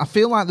says, I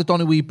feel like the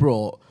Donny we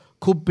brought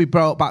could be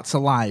brought back to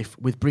life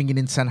with bringing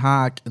in Ten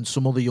Hag and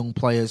some other young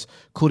players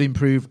could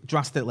improve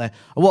drastically.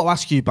 I want to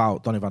ask you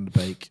about Donny van der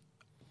Beek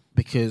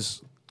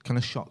because can I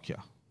shock you?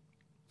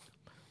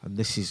 And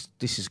this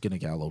is going to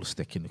get a load of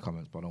stick in the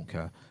comments, but I don't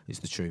care. It's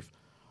the truth.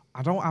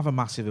 I don't have a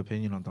massive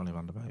opinion on Donny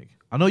van der Beek.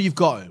 I know you've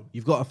got to.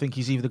 You've got to think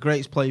he's either the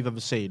greatest player you've ever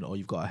seen or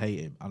you've got to hate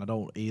him. And I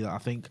don't either. I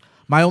think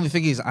my only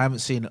thing is I haven't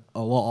seen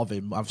a lot of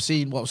him. I've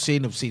seen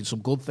some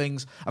good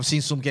things. I've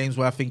seen some games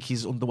where I think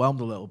he's underwhelmed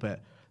a little bit.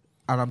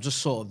 And I'm just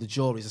sort of, the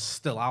jury's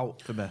still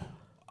out for me.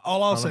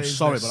 All I'll say is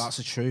sorry, this. but that's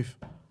the truth.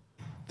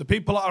 The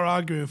people that are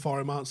arguing for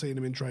him aren't seeing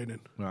him in training.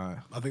 Right.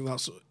 I think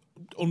that's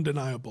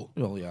undeniable.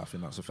 Well, yeah, I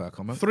think that's a fair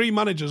comment. 3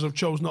 managers have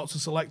chose not to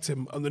select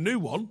him, and the new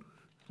one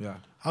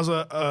has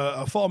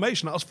a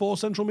formation that has 4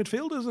 central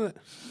midfielders, isn't it?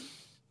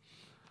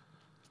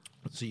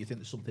 So you think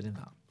there's something in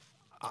that?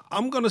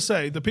 I'm going to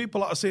say the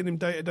people that are seeing him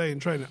day to day in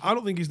training, I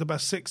don't think he's the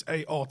best 6,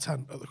 8 or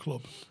 10 at the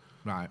club.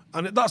 Right.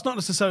 And that's not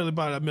necessarily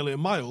by a million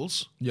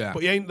miles. Yeah.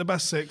 But he ain't the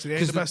best 6, he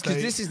ain't the best 8.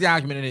 Because this is the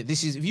argument, in it.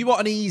 This is, if you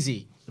want an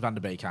easy Van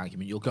der Beek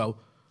argument, you'll go,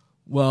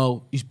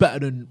 well, he's better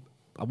than,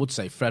 I would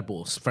say Fred,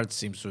 but Fred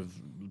seems to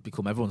have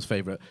become everyone's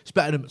favourite. He's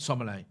better than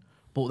McTominay.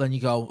 But then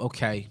you go,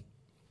 okay,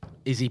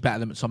 is he better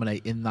than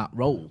McTominay in that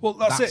role? Well,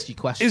 that's it. Your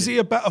question. Is he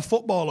a better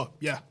footballer?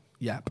 Yeah.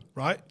 Yeah.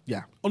 Right?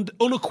 Yeah.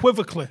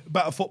 Unequivocally a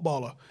better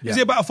footballer. Yeah. Is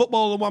he a better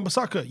footballer than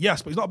Wan-Bissaka?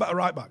 Yes, but he's not a better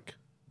right back.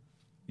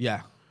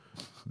 Yeah.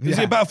 Is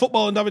he a better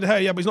footballer than David De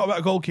Gea? Yeah, but he's not a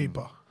better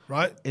goalkeeper.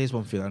 Right? Here's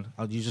one feeling.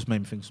 You just made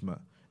me think something.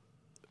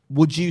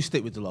 Would you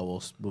stick with Delo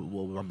or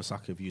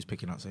Wan-Bissaka if you was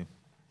picking that team?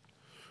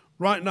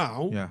 Right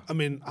now, Yeah. I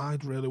mean,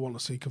 I'd really want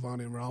to see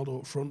Cavani and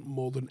Ronaldo up front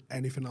more than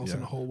anything else in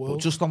the whole world.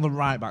 But just on the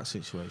right back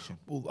situation.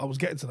 Well, I was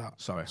getting to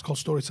that. Sorry. It's called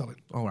storytelling.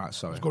 All right,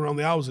 sorry. Go around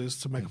the houses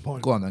to make a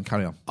point. Go on then,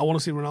 carry on. I want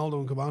to see Ronaldo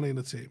and Cavani in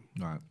the team.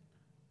 Right.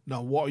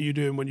 Now, what are you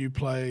doing when you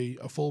play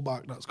a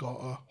fullback that's got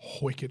a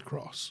wicked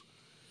cross?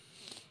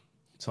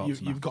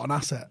 You've got an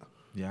asset.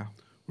 Yeah.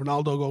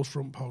 Ronaldo goes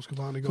front post,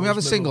 Cavani goes Can we have a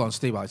middle. single on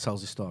Steve while he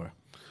tells his story?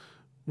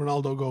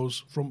 Ronaldo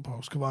goes front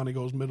post, Cavani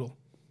goes middle.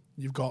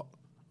 You've got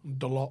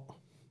Dalot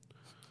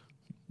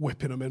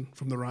whipping him in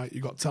from the right.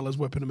 You've got Tellers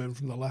whipping him in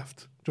from the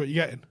left. Do you know what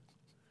you're getting?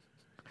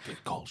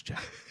 Get goals,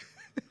 Jack.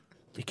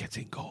 You're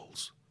getting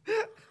goals.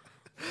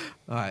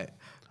 All right.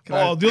 The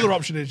other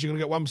option is you're going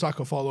to get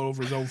Wan-Bissaka falling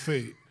over his own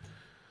feet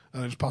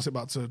and then just pass it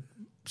back to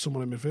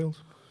someone in midfield.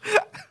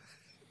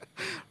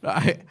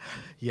 Right.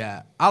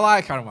 Yeah. I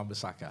like Aaron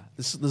Wan-Bissaka.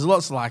 There's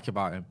lots to like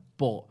about him,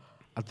 but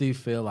I do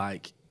feel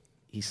like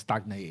he's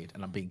stagnated,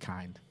 and I'm being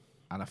kind.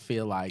 And I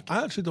feel like...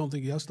 I actually don't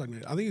think he has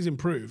stagnated. I think he's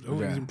improved. I don't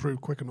think he's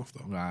improved quick enough,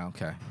 though. Right,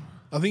 okay.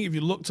 I think if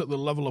you looked at the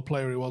level of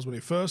player he was when he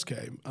first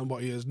came and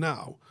what he is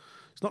now,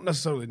 it's not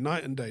necessarily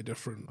night and day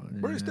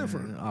different, but it's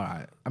different. All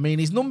right. I mean,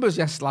 his numbers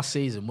last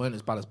season weren't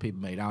as bad as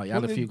people made out. He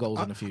had a few goals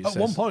and a few assists.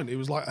 At one point, he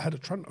was like ahead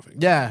of Trent, I think.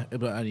 Yeah,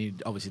 and he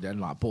obviously didn't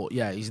like. But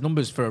yeah, his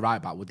numbers for a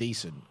right back were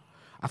decent.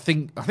 I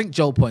think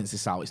Joel points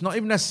this out. It's not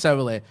even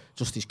necessarily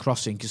just his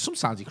crossing, because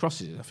sometimes he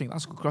crosses it. I think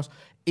that's a good cross.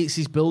 It's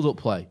his build-up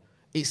play.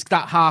 It's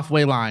that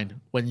halfway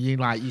line when you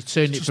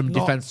turn it from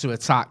defence to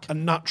attack. A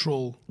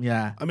natural.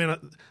 Yeah. I mean,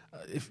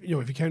 if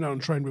he came down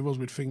and trained with us,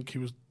 we'd think he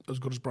was as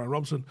good as Brian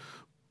Robson.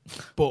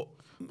 But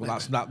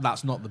that's not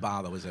the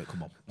bar, though, is it?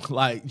 Come on.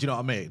 Like, do you know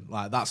what I mean?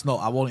 Like, that's not.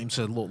 I want him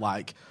to look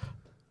like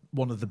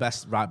one of the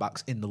best right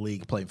backs in the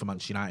league playing for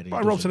Manchester United.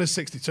 Brian Robson is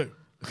 62.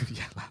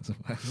 Yeah, that's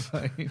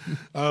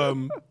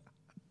amazing.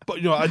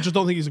 But I just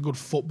don't think he's a good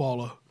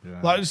footballer.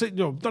 Yeah. Like I say,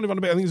 Donny van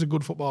der Beek, I think he's a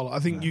good footballer. I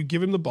think you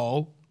give him the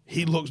ball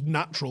he looks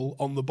natural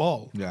on the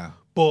ball. Yeah.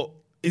 But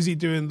is he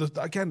doing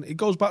again, it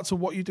goes back to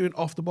what you're doing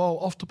off the ball.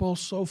 Off the ball is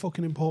so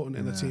fucking important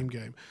in the team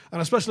game.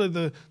 And especially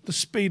the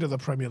speed of the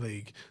Premier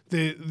League.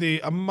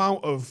 The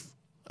amount of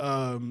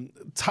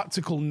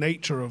tactical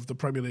nature of the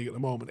Premier League at the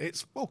moment,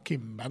 it's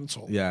fucking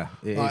mental. Yeah,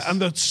 it is.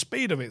 And the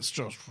speed of it's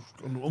just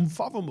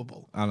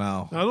unfathomable. I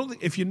know. And I don't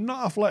think if you're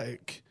not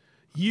athletic,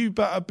 you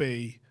better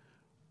be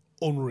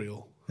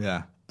unreal.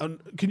 Yeah. And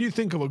can you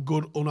think of a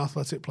good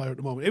unathletic player at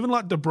the moment? Even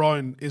like De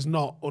Bruyne is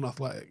not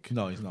unathletic.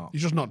 No, he's not.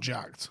 He's just not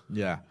jacked.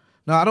 Yeah.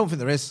 No, I don't think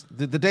there is.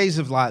 The days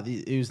of like,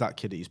 who's that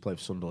kid that used to play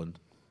for Sunderland?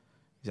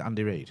 Is it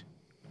Andy Reid?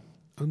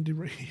 Andy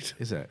Reid.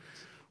 Is it?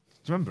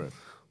 Do you remember it?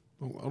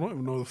 I don't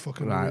even know the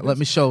fucking. Right, let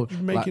me show. You're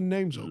making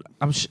names up.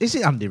 Is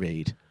it Andy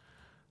Reid?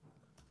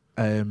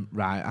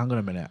 Right, hang on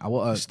a minute. I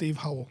want Steve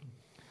Howell.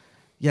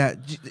 Yeah,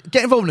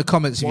 get involved in the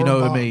comments if you know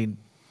Warren what I mean.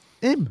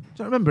 Him? Do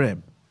you remember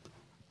him?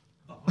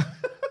 I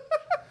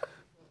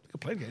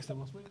played against him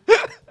last week.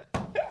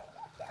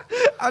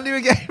 Andy,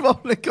 we get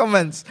involved in the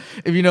comments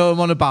if you know what I'm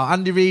on about.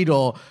 Andy Reid,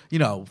 or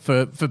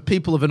for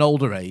people of an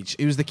older age,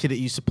 he was the kid that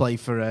used to play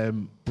for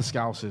the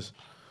Scousers.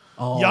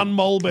 Oh, Jan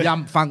Molby.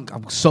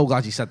 I'm so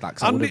glad you said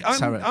that.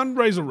 And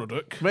Razor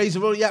Ruddock. Razor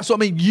Ruddock, yeah. So I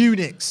mean,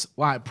 units,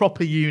 like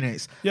proper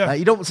units. Yeah,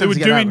 you don't. They were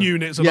doing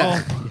units and all.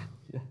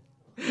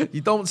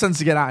 You don't tend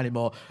to get that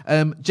anymore.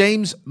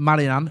 James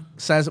Marian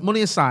says,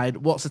 money aside,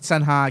 what's the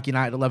Ten Hag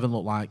United 11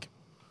 look like?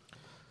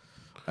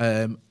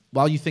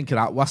 While you think of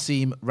that,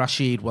 Wasim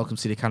Rashid, welcome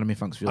to the Academy.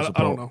 Thanks for your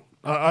support.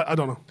 I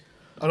don't know.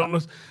 I don't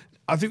know.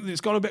 I think it's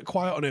gone a bit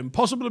quiet on him,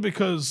 possibly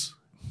because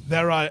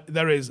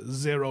there is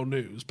zero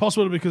news.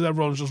 Possibly because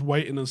everyone's just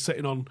waiting and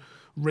sitting on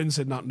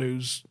rinsing that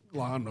news,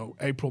 like, I don't know,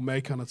 April,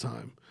 May kind of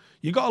time.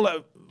 You got to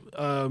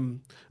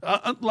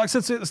let, like I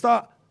said to you at the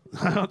start,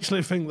 I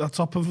actually think the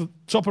top of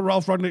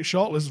Ralph Rangnick's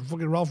shortlist is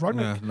fucking Ralph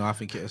Rangnick. Yeah, no, I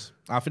think it is.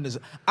 I think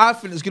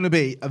there's going to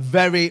be a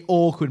very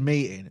awkward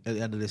meeting at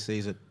the end of this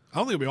season. I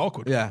don't think it'll be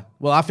awkward. Yeah,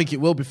 well, I think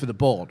it will be for the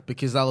board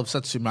because they'll have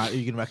said to him, right, who are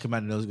you going to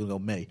recommend? And he's going to go,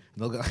 me.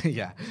 And they'll go,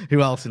 yeah,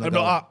 who else? And they'll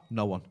go,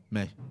 no one,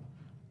 me.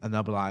 And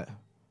they'll be like,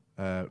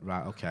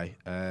 right, okay.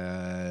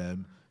 Have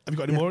you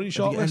got any more on your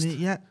shortlist?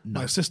 Yeah, no.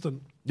 My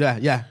assistant.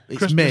 Yeah,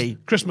 it's me.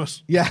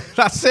 Christmas. Yeah,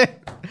 that's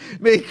it.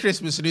 Me,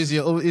 Christmas, and who's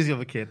the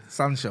other kid?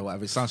 Sancho,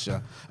 whatever,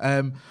 Sancho.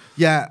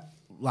 Yeah,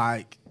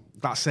 like,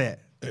 that's it.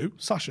 Who?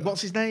 Sasha.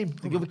 What's his name?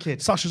 The other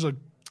kid. Sasha's a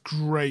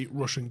great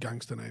Russian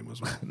gangster name as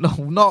well.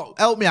 No,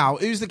 help me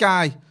out. Who's the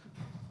guy?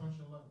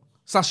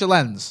 Sasha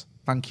Lenz.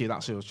 Thank you,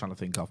 that's who I was trying to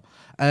think of.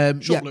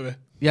 Louis.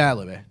 Yeah,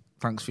 Louis.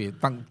 Thanks for you.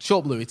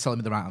 Short Louis telling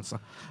me the right answer.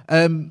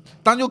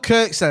 Daniel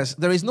Kirk says,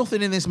 there is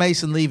nothing in this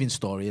Mason leaving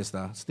story, is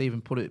there?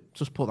 Stephen, put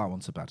that one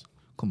to bed.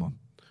 Come on.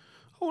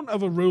 I wouldn't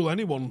ever rule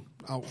anyone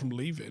out from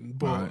leaving,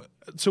 but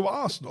to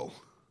Arsenal.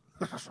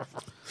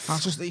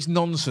 It's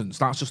nonsense.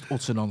 That's just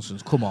utter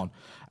nonsense. Come on.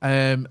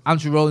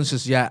 Andrew Rowland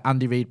says, yeah,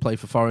 Andy Reid played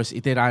for Forest.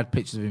 He did. I had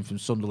pictures of him from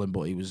Sunderland,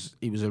 but he was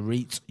a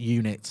REIT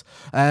unit.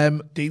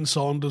 Dean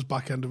Saunders,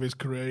 back end of his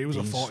career, he was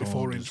a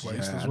 44-inch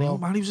waist as well.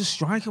 Man, he was a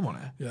striker,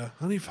 wasn't he? Yeah,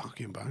 and he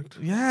fucking banged.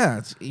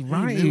 Yeah, he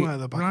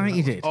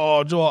did.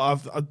 Oh, do you know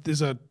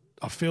what?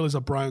 I feel there's a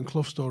Brian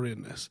Clough story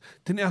in this.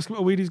 Didn't he ask him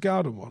about Weedy's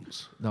Garden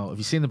once? No, have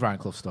you seen the Brian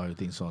Clough story of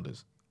Dean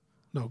Saunders?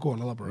 No, go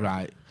on, elaborate.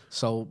 Right,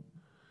 so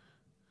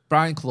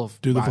Brian Clough...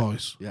 Do the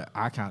voice. Yeah,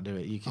 I can't do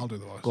it. I'll do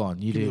the voice. Go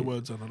on, you Give do me the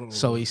words then, I don't know.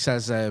 So he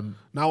says...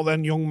 now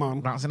then, young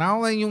man. That's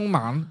now then, young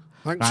man.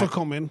 Thanks for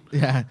coming.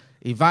 Yeah,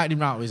 he invited him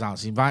round to his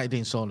house. He invited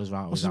Dean Saunders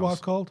round to What's his house. What's his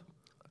wife called?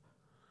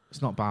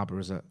 It's not Barbara,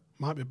 is it?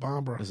 Might be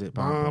Barbara. Is it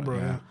Barbara?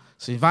 Yeah.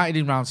 So he invited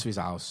him round to his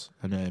house.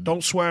 And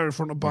don't swear in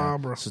front of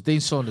Barbara. So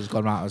Dean Saunders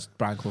gone round to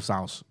Brian Clough's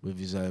house with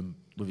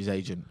his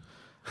agent.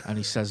 And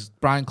he says,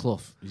 Brian Clough,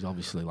 he's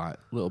obviously like a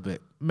little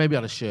bit, maybe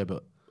had a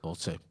sherbet or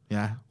two.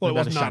 Yeah. Well,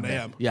 maybe it was 9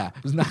 a.m. Yeah,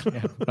 it was 9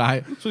 a.m.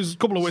 Right. So he's a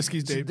couple of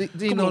whiskies deep.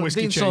 Dean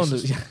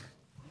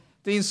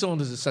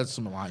Saunders has said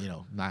something like,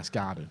 nice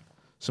garden.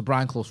 So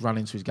Brian Clough ran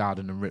into his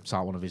garden and ripped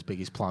out one of his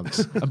biggest plants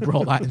and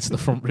brought that into the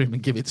front room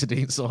and gave it to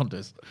Dean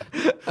Saunders.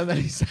 And then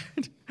he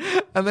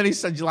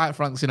said, you like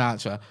Frank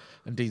Sinatra?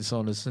 And Dean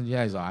Saunders said,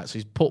 yeah, he's all right. So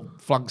he's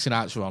put Frank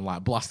Sinatra on,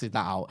 like, blasted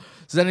that out.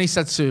 So then he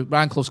said to,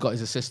 Brian Clough's got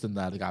his assistant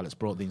there, the guy that's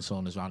brought Dean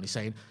Saunders around. He's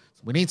saying,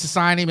 we need to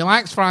sign him. He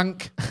likes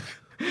Frank.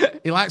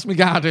 He likes my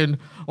garden.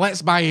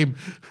 Let's buy him.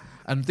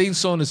 And Dean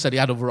Saunders said he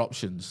had other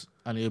options.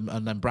 And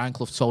then Brian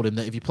Clough told him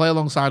that if you play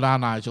alongside our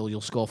Nigel,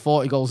 you'll score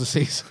 40 goals a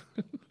season.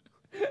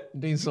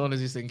 Dean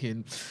Saunders is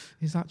thinking,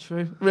 is that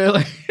true?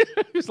 Really?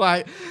 It's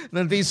like, and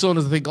then Dean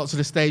Saunders, I think, got to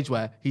the stage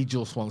where he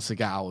just wants to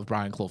get out of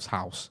Brian Clough's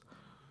house.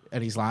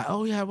 And he's like,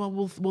 oh, yeah, well,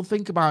 we'll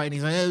think about it. And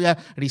he's like, oh, yeah.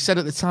 And he said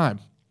at the time,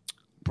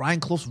 Brian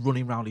Clough's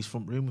running around his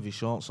front room with his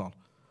shorts on,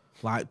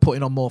 like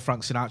putting on more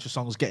Frank Sinatra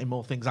songs, getting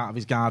more things out of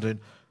his garden,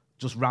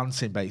 just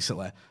ranting,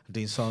 basically. And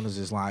Dean Saunders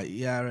is like,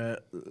 yeah,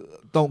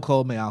 don't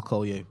call me, I'll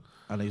call you.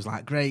 And he was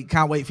like, great,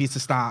 can't wait for you to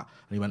start.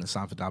 And he went and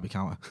signed for Derby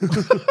County.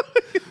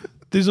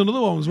 There's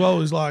another one as well.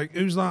 He's like,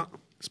 who's that?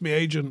 It's my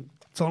agent.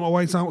 Tell him I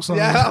wait outside.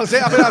 Yeah, that was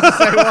it. I think that's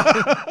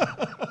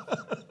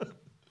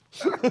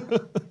the same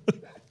one.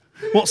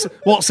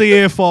 What's he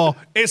here for?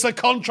 It's a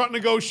contract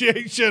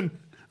negotiation.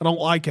 I don't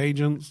like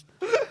agents.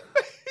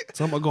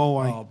 Tell him to go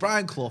away. Oh,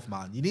 Brian Clough,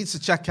 man. You need to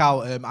check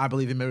out I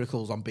Believe in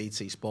Miracles on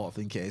BT Sport, I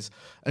think it is.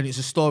 And it's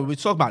a story, we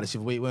talked about this the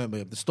other week, weren't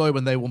we? The story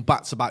when they won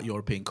back-to-back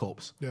European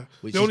Cups. Yeah.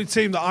 The only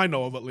team that I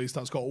know of, at least,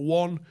 that's got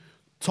 1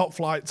 top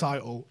flight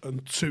title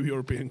and 2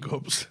 European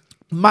Cups.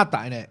 Mad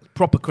that, innit?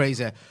 Proper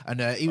crazy.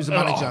 And he was a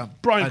manager.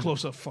 Brian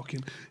Clough's a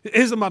fucking...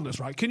 Here's the madness,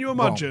 right? Can you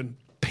imagine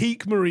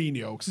peak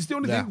Mourinho? Because it's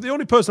the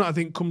only person I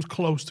think comes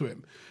close to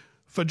him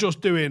for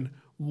just doing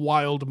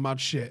wild,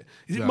 mad shit.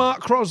 Is it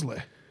Mark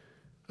Crosley?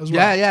 As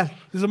well? Yeah.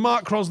 There's a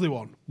Mark Crosley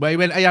one. Where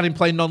he had him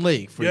playing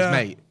non-league for his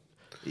mate.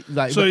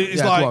 So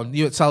it's like... Go on,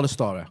 you tell the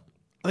story.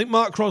 I think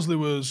Mark Crosley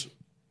was...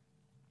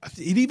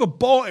 He'd either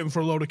bought him for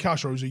a load of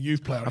cash or he was a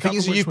youth player. I think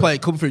he's a youth player,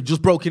 come through,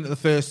 just broke into the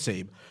first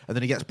team, and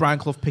then he gets Brian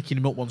Clough picking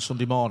him up one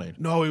Sunday morning.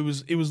 No, it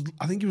was.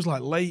 I think he was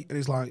like late, and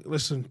he's like,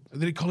 "Listen." And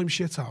then he called him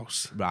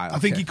shithouse. Right. Okay. I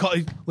think he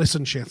called.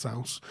 Listen,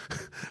 shithouse.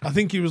 I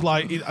think he was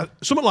like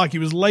something like he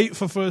was late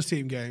for first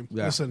team game.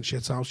 Yeah. Listen,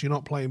 shithouse, you're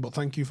not playing, but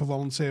thank you for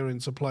volunteering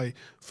to play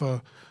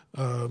for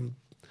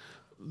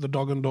the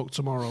Dog and Duck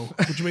tomorrow.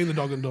 What do you mean the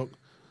Dog and Duck?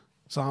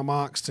 It's our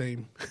Mark's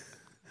team.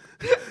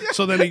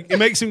 So then he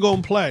makes him go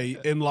and play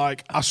in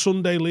like a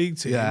Sunday league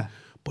team,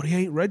 but he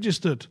ain't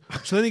registered.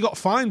 So then he got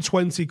fined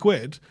 20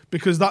 quid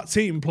because that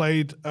team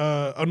played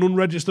an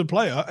unregistered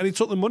player, and he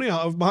took the money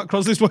out of Mark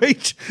Crosley's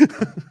wage. It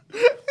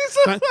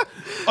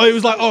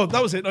was like,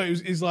 that was it. No,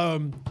 he's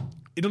like,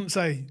 he doesn't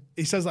say.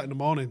 He says that in the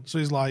morning. So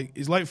he's like,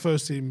 his late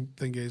first team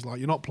thing is like,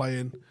 you're not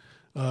playing.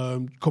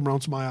 Come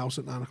round to my house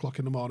at 9 o'clock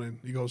in the morning.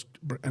 He goes,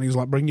 and he's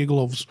like, bring your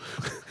gloves.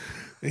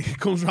 He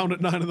comes round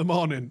at 9 in the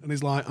morning and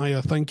he's like,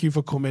 thank you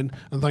for coming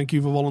and thank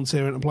you for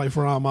volunteering to play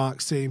for our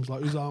Marks team. He's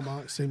like, who's our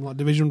Marks team? Like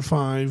Division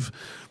 5,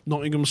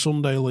 Nottingham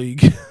Sunday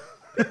League.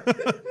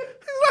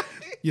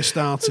 You're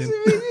starting.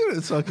 You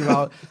were talking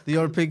about the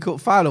European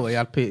Cup final where he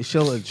had Peter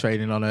Shilton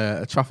training on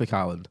a traffic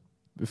island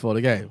before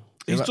the game.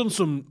 He's done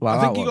some. Like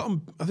I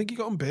think he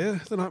got him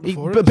beer the night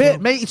before.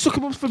 Mate, he took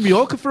him up from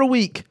Mallorca for a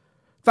week.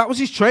 That was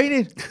his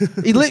training.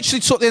 He literally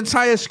took the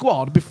entire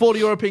squad before the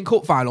European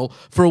Cup final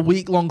for a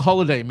week-long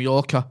holiday in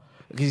Mallorca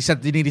because he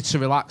said they needed to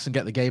relax and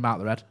get the game out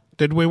of their head.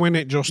 Did we win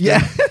it, Justin?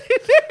 Yeah.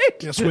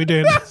 Yes, we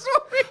did.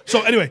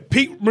 So anyway,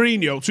 Pete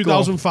Mourinho,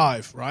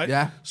 2005, right?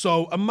 Yeah.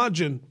 So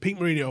imagine Pete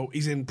Mourinho,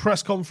 he's in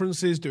press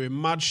conferences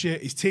doing mad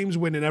shit, his team's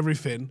winning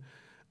everything,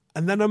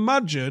 and then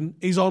imagine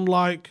he's on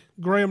like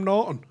Graham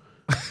Norton.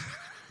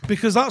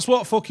 Because that's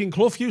what fucking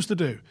Clough used to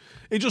do.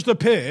 He'd just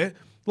appear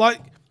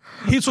like...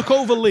 He took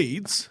over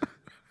Leeds.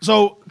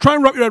 So try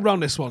and wrap your head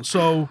around this one.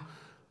 So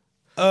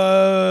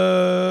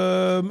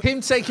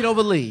him taking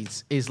over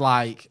Leeds is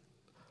like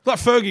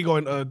Fergie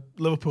going to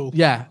Liverpool.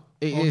 Yeah.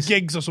 It is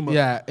gigs or something.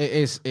 Yeah, it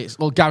is. It's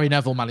Gary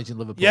Neville managing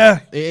Liverpool.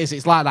 Yeah. It is.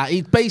 It's like that.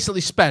 He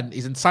basically spent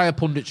his entire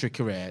punditry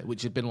career,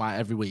 which had been like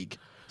every week,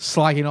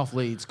 slagging off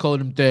Leeds, calling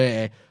them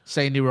dirty,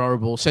 saying they were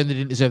horrible, saying they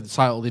didn't deserve the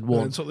title they'd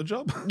won. And took the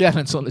job. Yeah,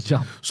 and took the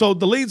job. So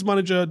the Leeds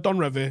manager, Don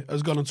Revie,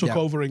 has gone and took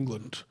over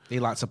England. He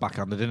likes a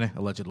backhander, didn't he?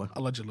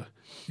 Allegedly.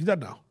 He's dead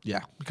now.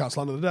 Yeah. We can't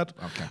slander the dead.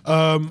 Okay.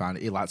 Fine.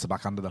 He likes a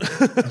backhander, though.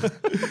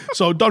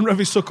 So Don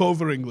Revie took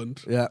over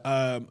England. Yeah.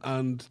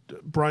 And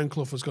Brian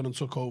Clough has gone and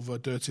took over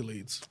Dirty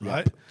Leeds,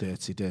 right?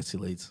 Dirty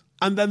Leeds.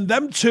 And then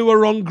them two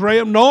are on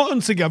Graham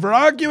Norton together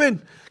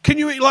arguing. Can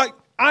you, like...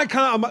 I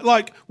can't,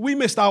 like, we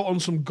missed out on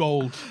some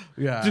gold.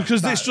 Yeah.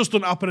 Because this just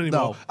doesn't happen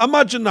anymore. No.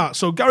 Imagine that.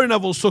 So Gary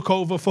Neville took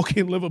over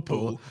fucking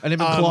Liverpool. And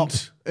him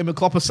and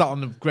Klopp are sat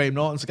on Graham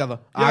Norton together,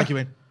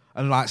 arguing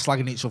and like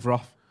slagging each other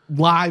off.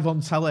 Live on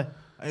telly.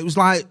 It was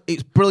like,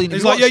 it's brilliant.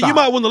 He's like, you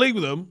might have won the league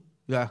with them.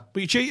 Yeah.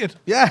 But you cheated.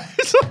 Yeah.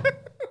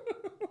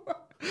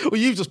 Well,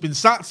 you've just been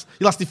sacked.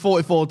 You lasted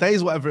 44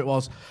 days, whatever it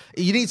was.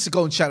 You need to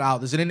go and check it out.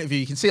 There's an interview.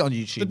 You can see it on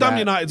YouTube. The Damn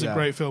United's a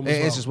great film as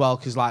well. It is as well,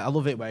 because like, I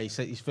love it where he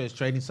said his first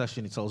training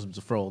session, he tells them to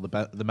throw all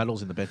the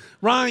medals in the bin.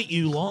 Right,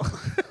 you lot.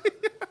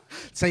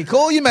 Take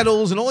all your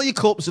medals and all your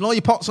cups and all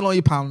your pots and all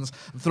your pans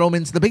and throw them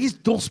into the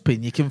biggest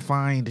dustbin you can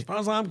find. As far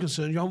as I'm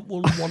concerned, you haven't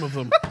won one of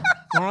them.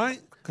 All right?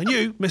 And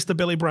you, Mr.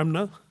 Billy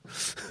Bremner.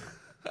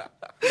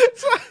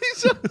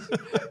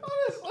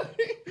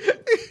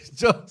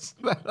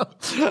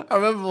 I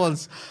remember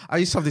once I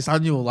used to have this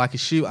annual, like a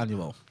shoot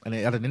annual, and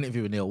it had an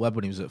interview with Neil Webb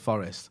when he was at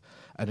Forest.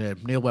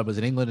 And Neil Webb was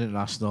an England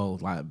international,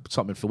 like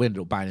top midfielder. We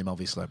ended up buying him,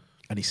 obviously.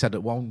 And he said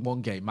that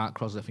one game, Mark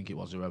Crosley, I think it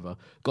was, whoever,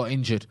 got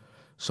injured.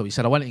 So he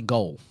said, I went in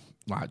goal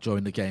like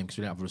during the game because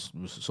we didn't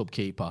have a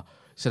sub-keeper.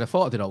 He said, I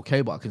thought I did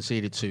okay, but I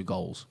conceded 2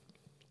 goals.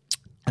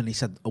 And he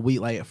said, a week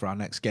later for our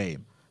next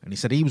game, and he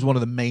said he was one of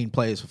the main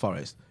players for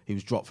Forest. He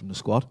was dropped from the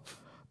squad.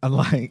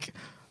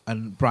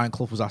 And Brian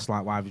Clough was asked,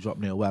 like, why have you dropped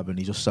Neil Webb? And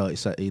he just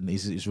said,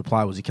 his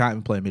reply was, he can't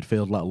even play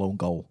midfield, let alone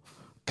goal.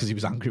 Because he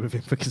was angry with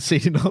him for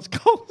conceding those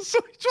goals. So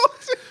he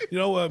dropped him. You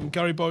know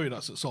Gary Bowie,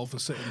 that's at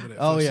Salford City in a minute.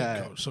 Oh,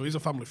 yeah. Coach, so he's a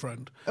family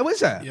friend. Oh,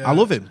 is it? Yeah. I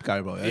love him,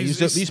 Gary Bowie. He used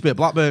to be at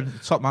Blackburn,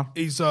 top man.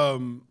 He's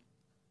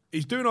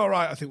doing all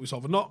right, I think, with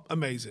Salford. Not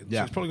amazing. Yeah.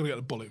 So he's probably going to get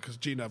the bullet because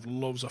G-Nev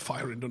loves a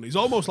firing, doesn't he? He's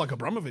almost like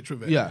Abramovich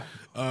with it. Yeah.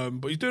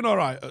 But he's doing all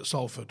right at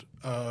Salford.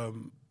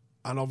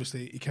 And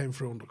obviously, he came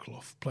through under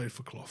Clough, played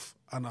for Clough.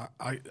 And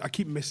I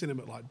keep missing him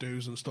at like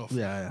dues and stuff.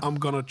 Yeah. I'm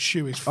going to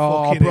chew his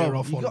fucking ear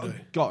off one day.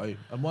 Got to.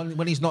 And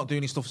when he's not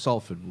doing his stuff for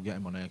Salford, we'll get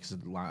him on here because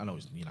I know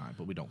he's United,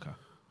 but we don't care.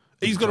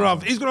 He's gonna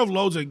have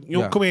loads of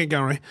come here,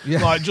 Gary.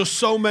 Yeah. Like just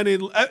so many.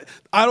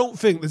 I don't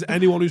think there's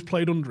anyone who's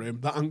played under him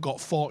that hasn't got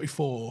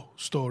 44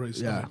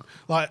 stories. Yeah.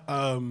 Like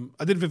I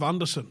did Viv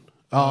Anderson.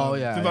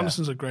 Viv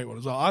Anderson's a great one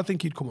as well. I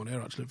think he'd come on here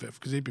actually, Viv,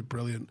 because he'd be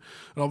brilliant.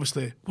 And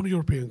obviously won a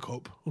European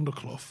Cup under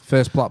Clough.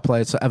 First black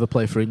player to ever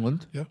play for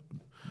England. Yeah.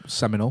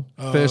 Seminal.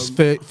 First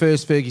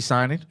Fergie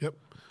signing. Yep.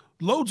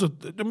 Loads of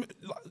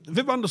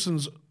Viv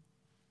Anderson's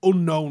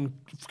unknown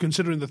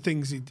considering the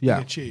things he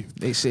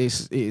achieved.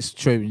 It's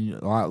true.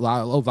 I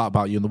love that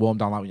about you and the warm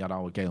down like when you had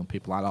our Gale and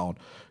people like that on.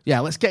 Yeah,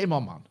 let's get him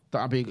on, man.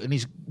 That'd be, and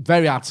he's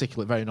very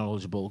articulate, very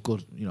knowledgeable,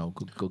 good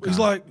guy. He's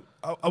like,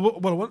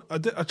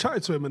 I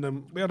chatted to him and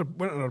then we went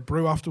and had a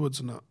brew afterwards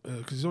and that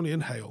because he's only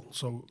in Hale,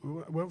 so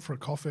we went for a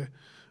coffee,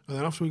 and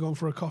then after we gone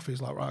for a coffee,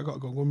 he's like, right, I got to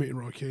go meeting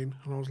Roy Keane,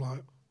 and I was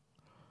like,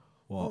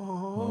 what?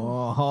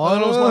 Oh.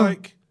 And then I was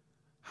like,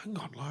 hang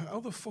on, like, how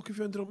the fuck have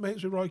you ended up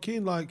mates with Roy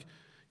Keane? Like,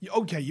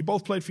 you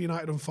both played for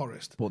United and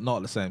Forest, but not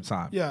at the same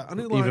time. Yeah, and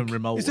even like,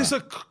 remotely. Is this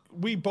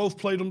we both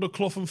played under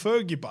Clough and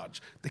Fergie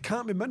badge? There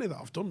can't be many that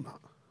have done that.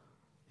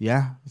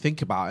 Yeah,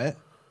 think about it.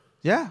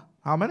 Yeah,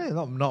 how many?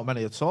 Not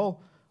many at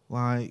all.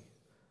 Like,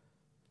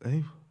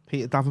 who?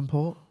 Peter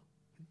Davenport?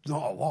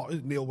 Not a lot.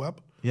 Neil Webb?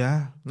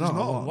 Yeah, not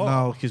a lot.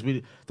 No, because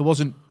there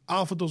wasn't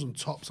half a dozen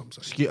tops. I'm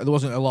saying there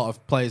wasn't a lot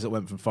of players that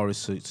went from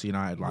Forest to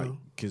United, like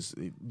because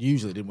it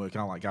usually didn't work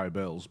out. Like Gary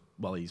Birtles,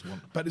 well, he's one.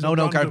 Gary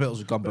Birtles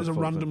was gone. There's a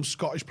random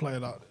Scottish player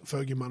that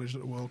Fergie managed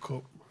at the World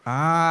Cup.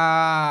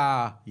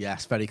 Ah,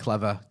 yes, very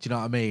clever. Do you know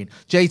what I mean?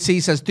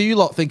 JT says, do you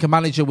lot think a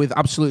manager with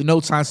absolutely no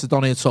ties to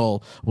Donny at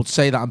all would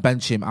say that and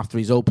bench him after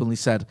he's openly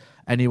said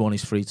anyone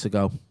is free to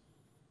go?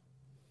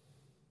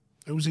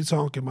 Who's he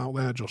talking about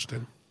there,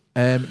 Justin?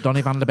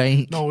 Donny van der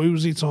Beek. No,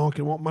 who's he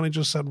talking? What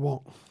manager said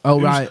what?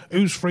 Right.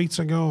 Who's free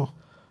to go?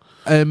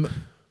 I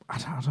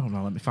don't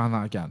know. Let me find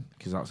that again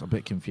because that's a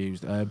bit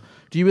confused.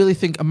 Do you really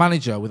think a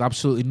manager with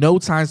absolutely no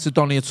ties to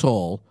Donny at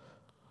all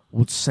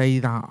would say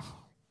that?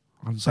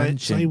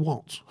 Say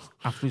what?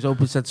 After he's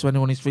openly said to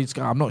anyone he's free to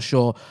go, I'm not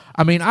sure.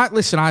 I mean,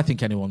 I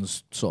think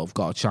anyone's sort of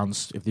got a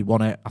chance if they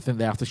want it. I think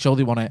they have to show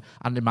they want it.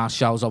 Andy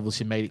Martial's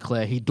obviously made it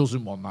clear he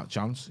doesn't want that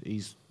chance.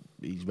 He's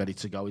ready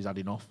to go. He's had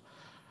enough.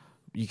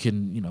 You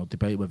can,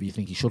 debate whether you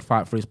think he should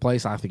fight for his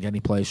place. I think any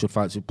player should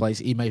fight for his place.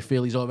 He may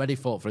feel he's already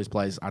fought for his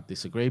place. I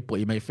disagree, but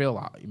he may feel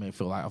that. He may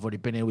feel like I've already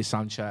been here with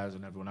Sanchez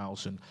and everyone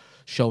else and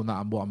shown that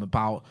I'm what I'm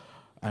about.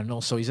 And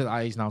also, he's at that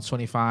age now,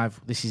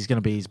 25. This is going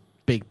to be his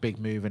big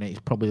move, and it's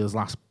probably his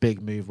last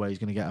big move where he's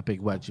going to get a big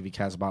wedge if he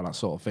cares about that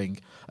sort of thing.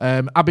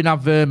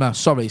 Abhinav Verma,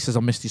 sorry, he says I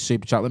missed his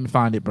super chat. Let me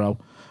find it, bro.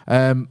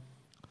 Abhinav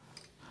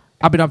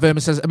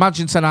Verma says,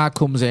 imagine Ten Hag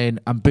comes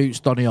in and boots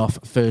Donny off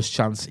first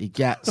chance he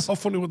gets. How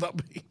funny would that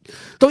be?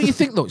 Don't you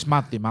think, look, it's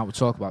mad the amount we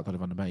talk about Donny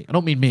van der Beek. I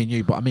don't mean me and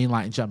you, but I mean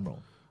like in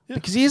general. Yeah.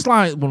 Because he is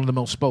like one of the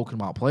most spoken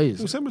about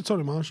players. Same with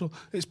Tony Marshall.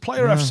 It's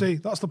player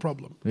FC, that's the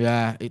problem.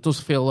 Yeah, it does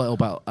feel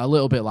a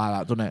little bit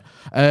like that, doesn't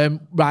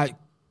it? Right.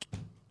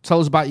 Tell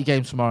us about your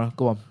game tomorrow.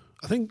 Go on.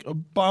 I think,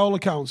 by all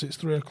accounts, it's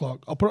 3:00.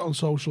 I'll put it on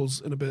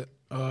socials in a bit,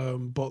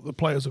 but the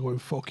players are going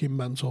fucking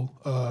mental.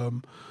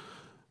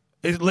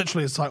 It's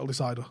literally a title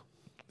decider.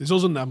 It's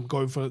us and them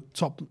going for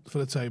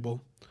the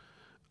table.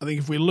 I think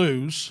if we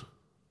lose,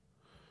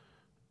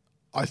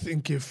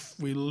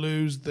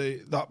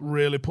 that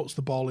really puts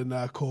the ball in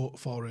their court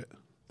for it.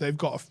 I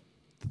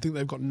think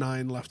they've got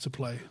 9 left to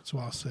play to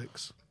our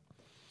 6.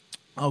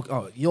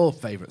 Oh, your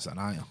favourites then,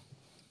 aren't you?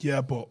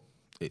 Yeah, but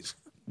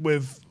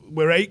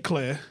we're 8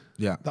 clear.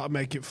 Yeah, that'd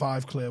make it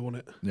 5 clear,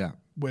 wouldn't it? Yeah,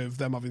 with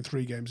them having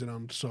 3 games in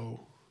hand,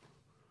 so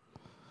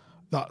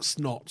that's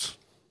not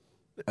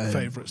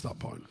favourites. That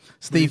point,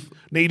 Steve,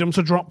 need them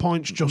to drop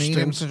points.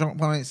 Justin,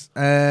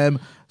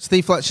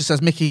 Steve Fletcher says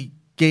Mickey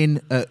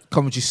Ginn at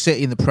Coventry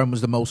City in the Prem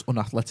was the most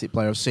unathletic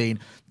player I've seen.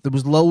 There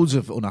was loads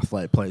of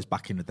unathletic players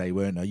back in the day,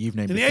 weren't there? You've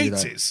named in the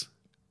 80s.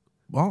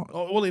 What?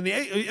 Oh, well, in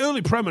the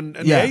early Prem and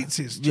the 80s.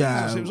 Jesus,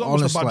 yeah, it was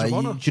almost honestly, a badge of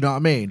honour. Do you know what I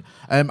mean?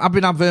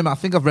 Abhinav Verma, I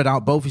think I've read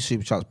out both your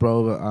super chats,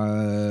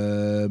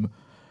 bro.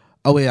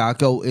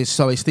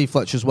 Steve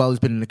Fletcher as well, who's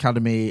been an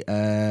academy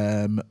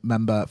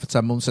member for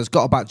 10 months, says,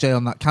 got to back Jay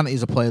on that. Canty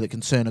is a player that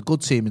can turn a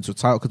good team into a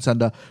title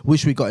contender.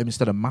 Wish we got him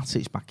instead of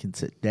Matic back in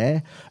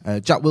today.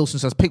 Jack Wilson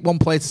says, pick one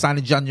player to sign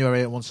in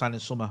January and one sign in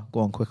summer.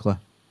 Go on quickly.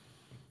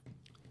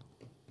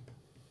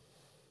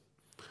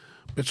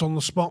 It's on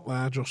the spot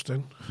there,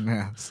 Justin.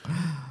 Yes.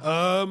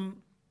 I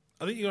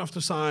think you're going to have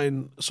to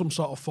sign some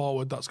sort of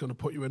forward that's going to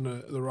put you in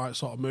the right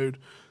sort of mood.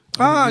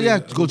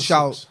 Good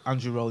shout.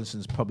 Andrew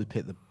Rollinson's probably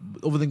picked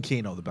other than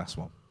Keano, the best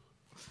one.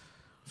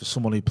 For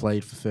someone who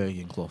played for Fergie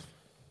and Clough.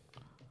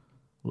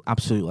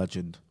 Absolute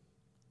legend.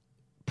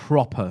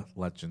 Proper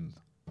legend.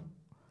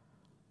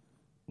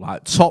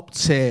 Like top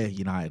tier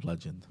United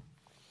legend.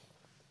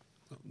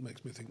 That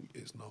makes me think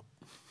it's not.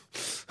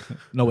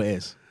 No, it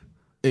is.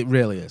 It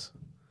really is.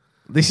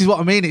 This is what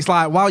I mean. It's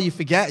like, while you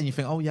forget and you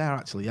think, oh, yeah,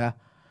 actually, yeah.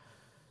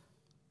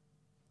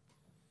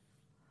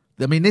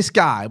 I mean, this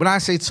guy, when I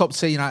say top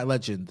tier United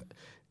legend,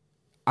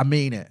 I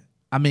mean it.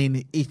 I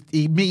mean,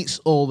 he meets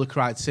all the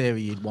criteria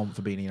you'd want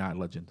for being a United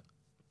legend.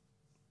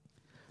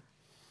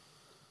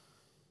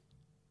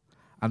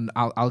 And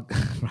I'll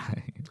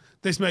right.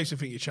 This makes me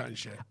think you're chatting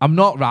shit. I'm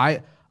not,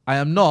 right? I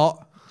am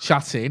not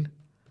chatting,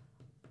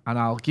 and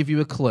I'll give you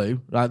a clue.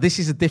 Right, this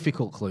is a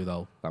difficult clue,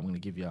 though, that I'm going to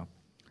give you.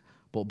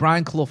 But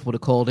Brian Clough would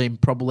have called him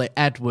probably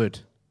Edward.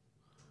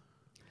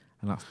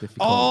 And that's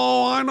difficult.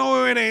 Oh, I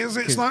know who it is.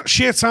 It's that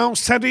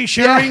shithouse Teddy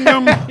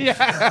Sheringham.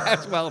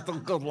 Yeah, well done,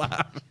 good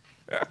lad.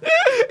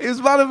 He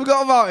was mad I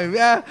forgot about him,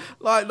 yeah.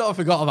 Like, not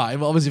forgot about him,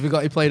 but obviously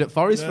forgot he played at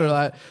Forest for,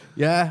 like,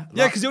 yeah.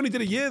 Yeah, because he only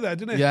did a year there,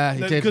 didn't he? Yeah,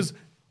 he did. Because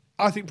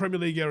I think Premier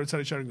League era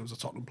Teddy Sheringham was a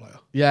Tottenham player.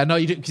 Yeah, no,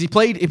 you did, because he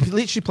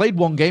literally played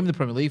one game in the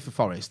Premier League for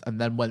Forest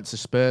and then went to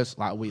Spurs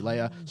like a week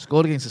later,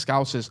 scored against the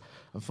Scousers,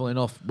 and funnily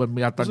enough, when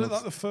we had Daniel... Wasn't it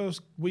like the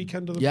first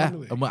weekend of the Premier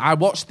League? Yeah, and I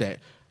watched it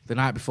the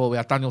night before. We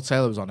had Daniel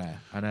Taylor was on air.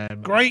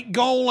 And, great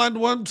goal,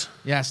 Edward.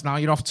 Yes, now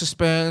you're off to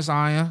Spurs,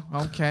 are you?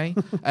 Okay.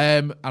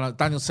 And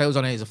Daniel Taylor was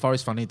on air. He's a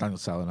Forest fan, Daniel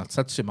Taylor. And I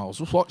said to him, I was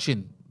just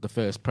watching the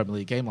first Premier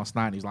League game last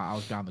night, and he's like, I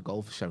was behind the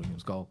goal for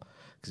Sheringham's goal,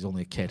 because he's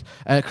only a kid.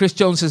 Chris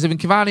Jones says, if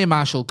Cavani and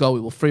Marshall go,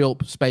 it will free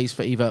up space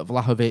for either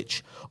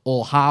Vlahovic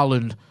or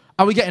Haaland.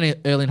 Are we getting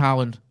Erling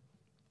Haaland?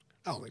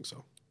 I don't think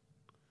so.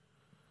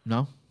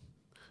 No?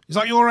 Is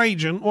that your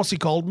agent? What's he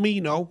called?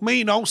 Mino,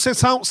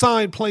 sit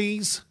outside,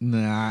 please.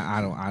 Nah,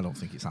 I don't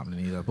think it's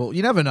happening either. But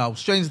you never know.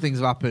 Strange things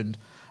have happened.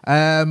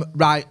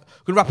 Right,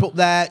 going to wrap up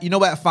there. You know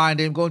where to find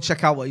him. Go and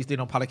check out what he's doing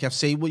on Paddock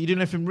FC. What are you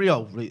doing anything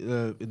Rio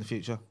in the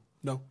future?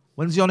 No.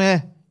 When's he on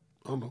air?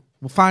 I don't know.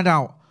 We'll find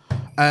out.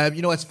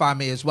 You know where to find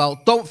me as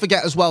well. Don't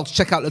forget as well to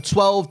check out the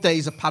 12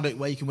 Days of Paddock,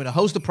 where you can win a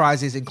host of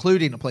prizes,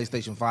 including a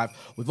PlayStation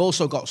 5. We've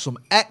also got some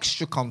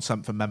extra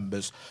content for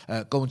members.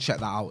 Go and check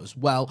that out as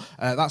well.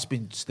 That's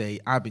been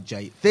Steve. I've been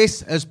Jay.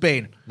 This has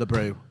been The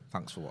Brew.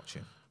 Thanks for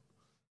watching.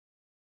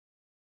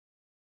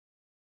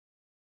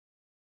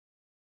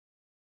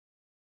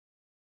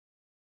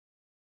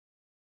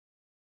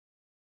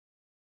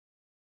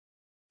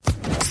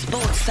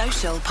 Sports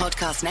Social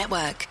Podcast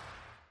Network.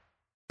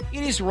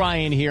 It is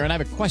Ryan here, and I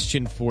have a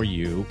question for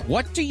you.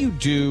 What do you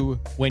do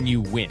when you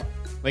win?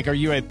 Like, are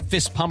you a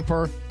fist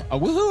pumper, a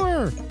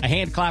woohooer, a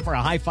hand clapper,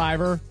 a high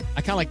fiver?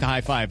 I kind of like the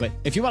high five, but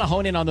if you want to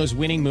hone in on those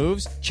winning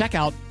moves, check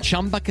out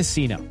Chumba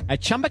Casino.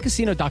 At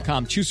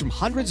ChumbaCasino.com, choose from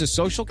hundreds of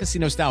social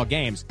casino-style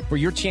games for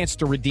your chance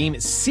to redeem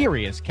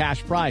serious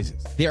cash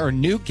prizes. There are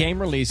new game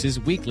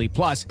releases weekly,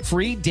 plus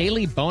free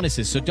daily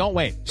bonuses, so don't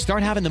wait.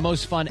 Start having the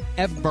most fun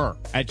ever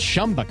at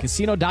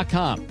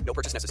ChumbaCasino.com. No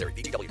purchase necessary.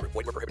 VGW Group.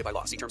 Void where prohibited by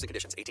law. See terms and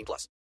conditions. 18+.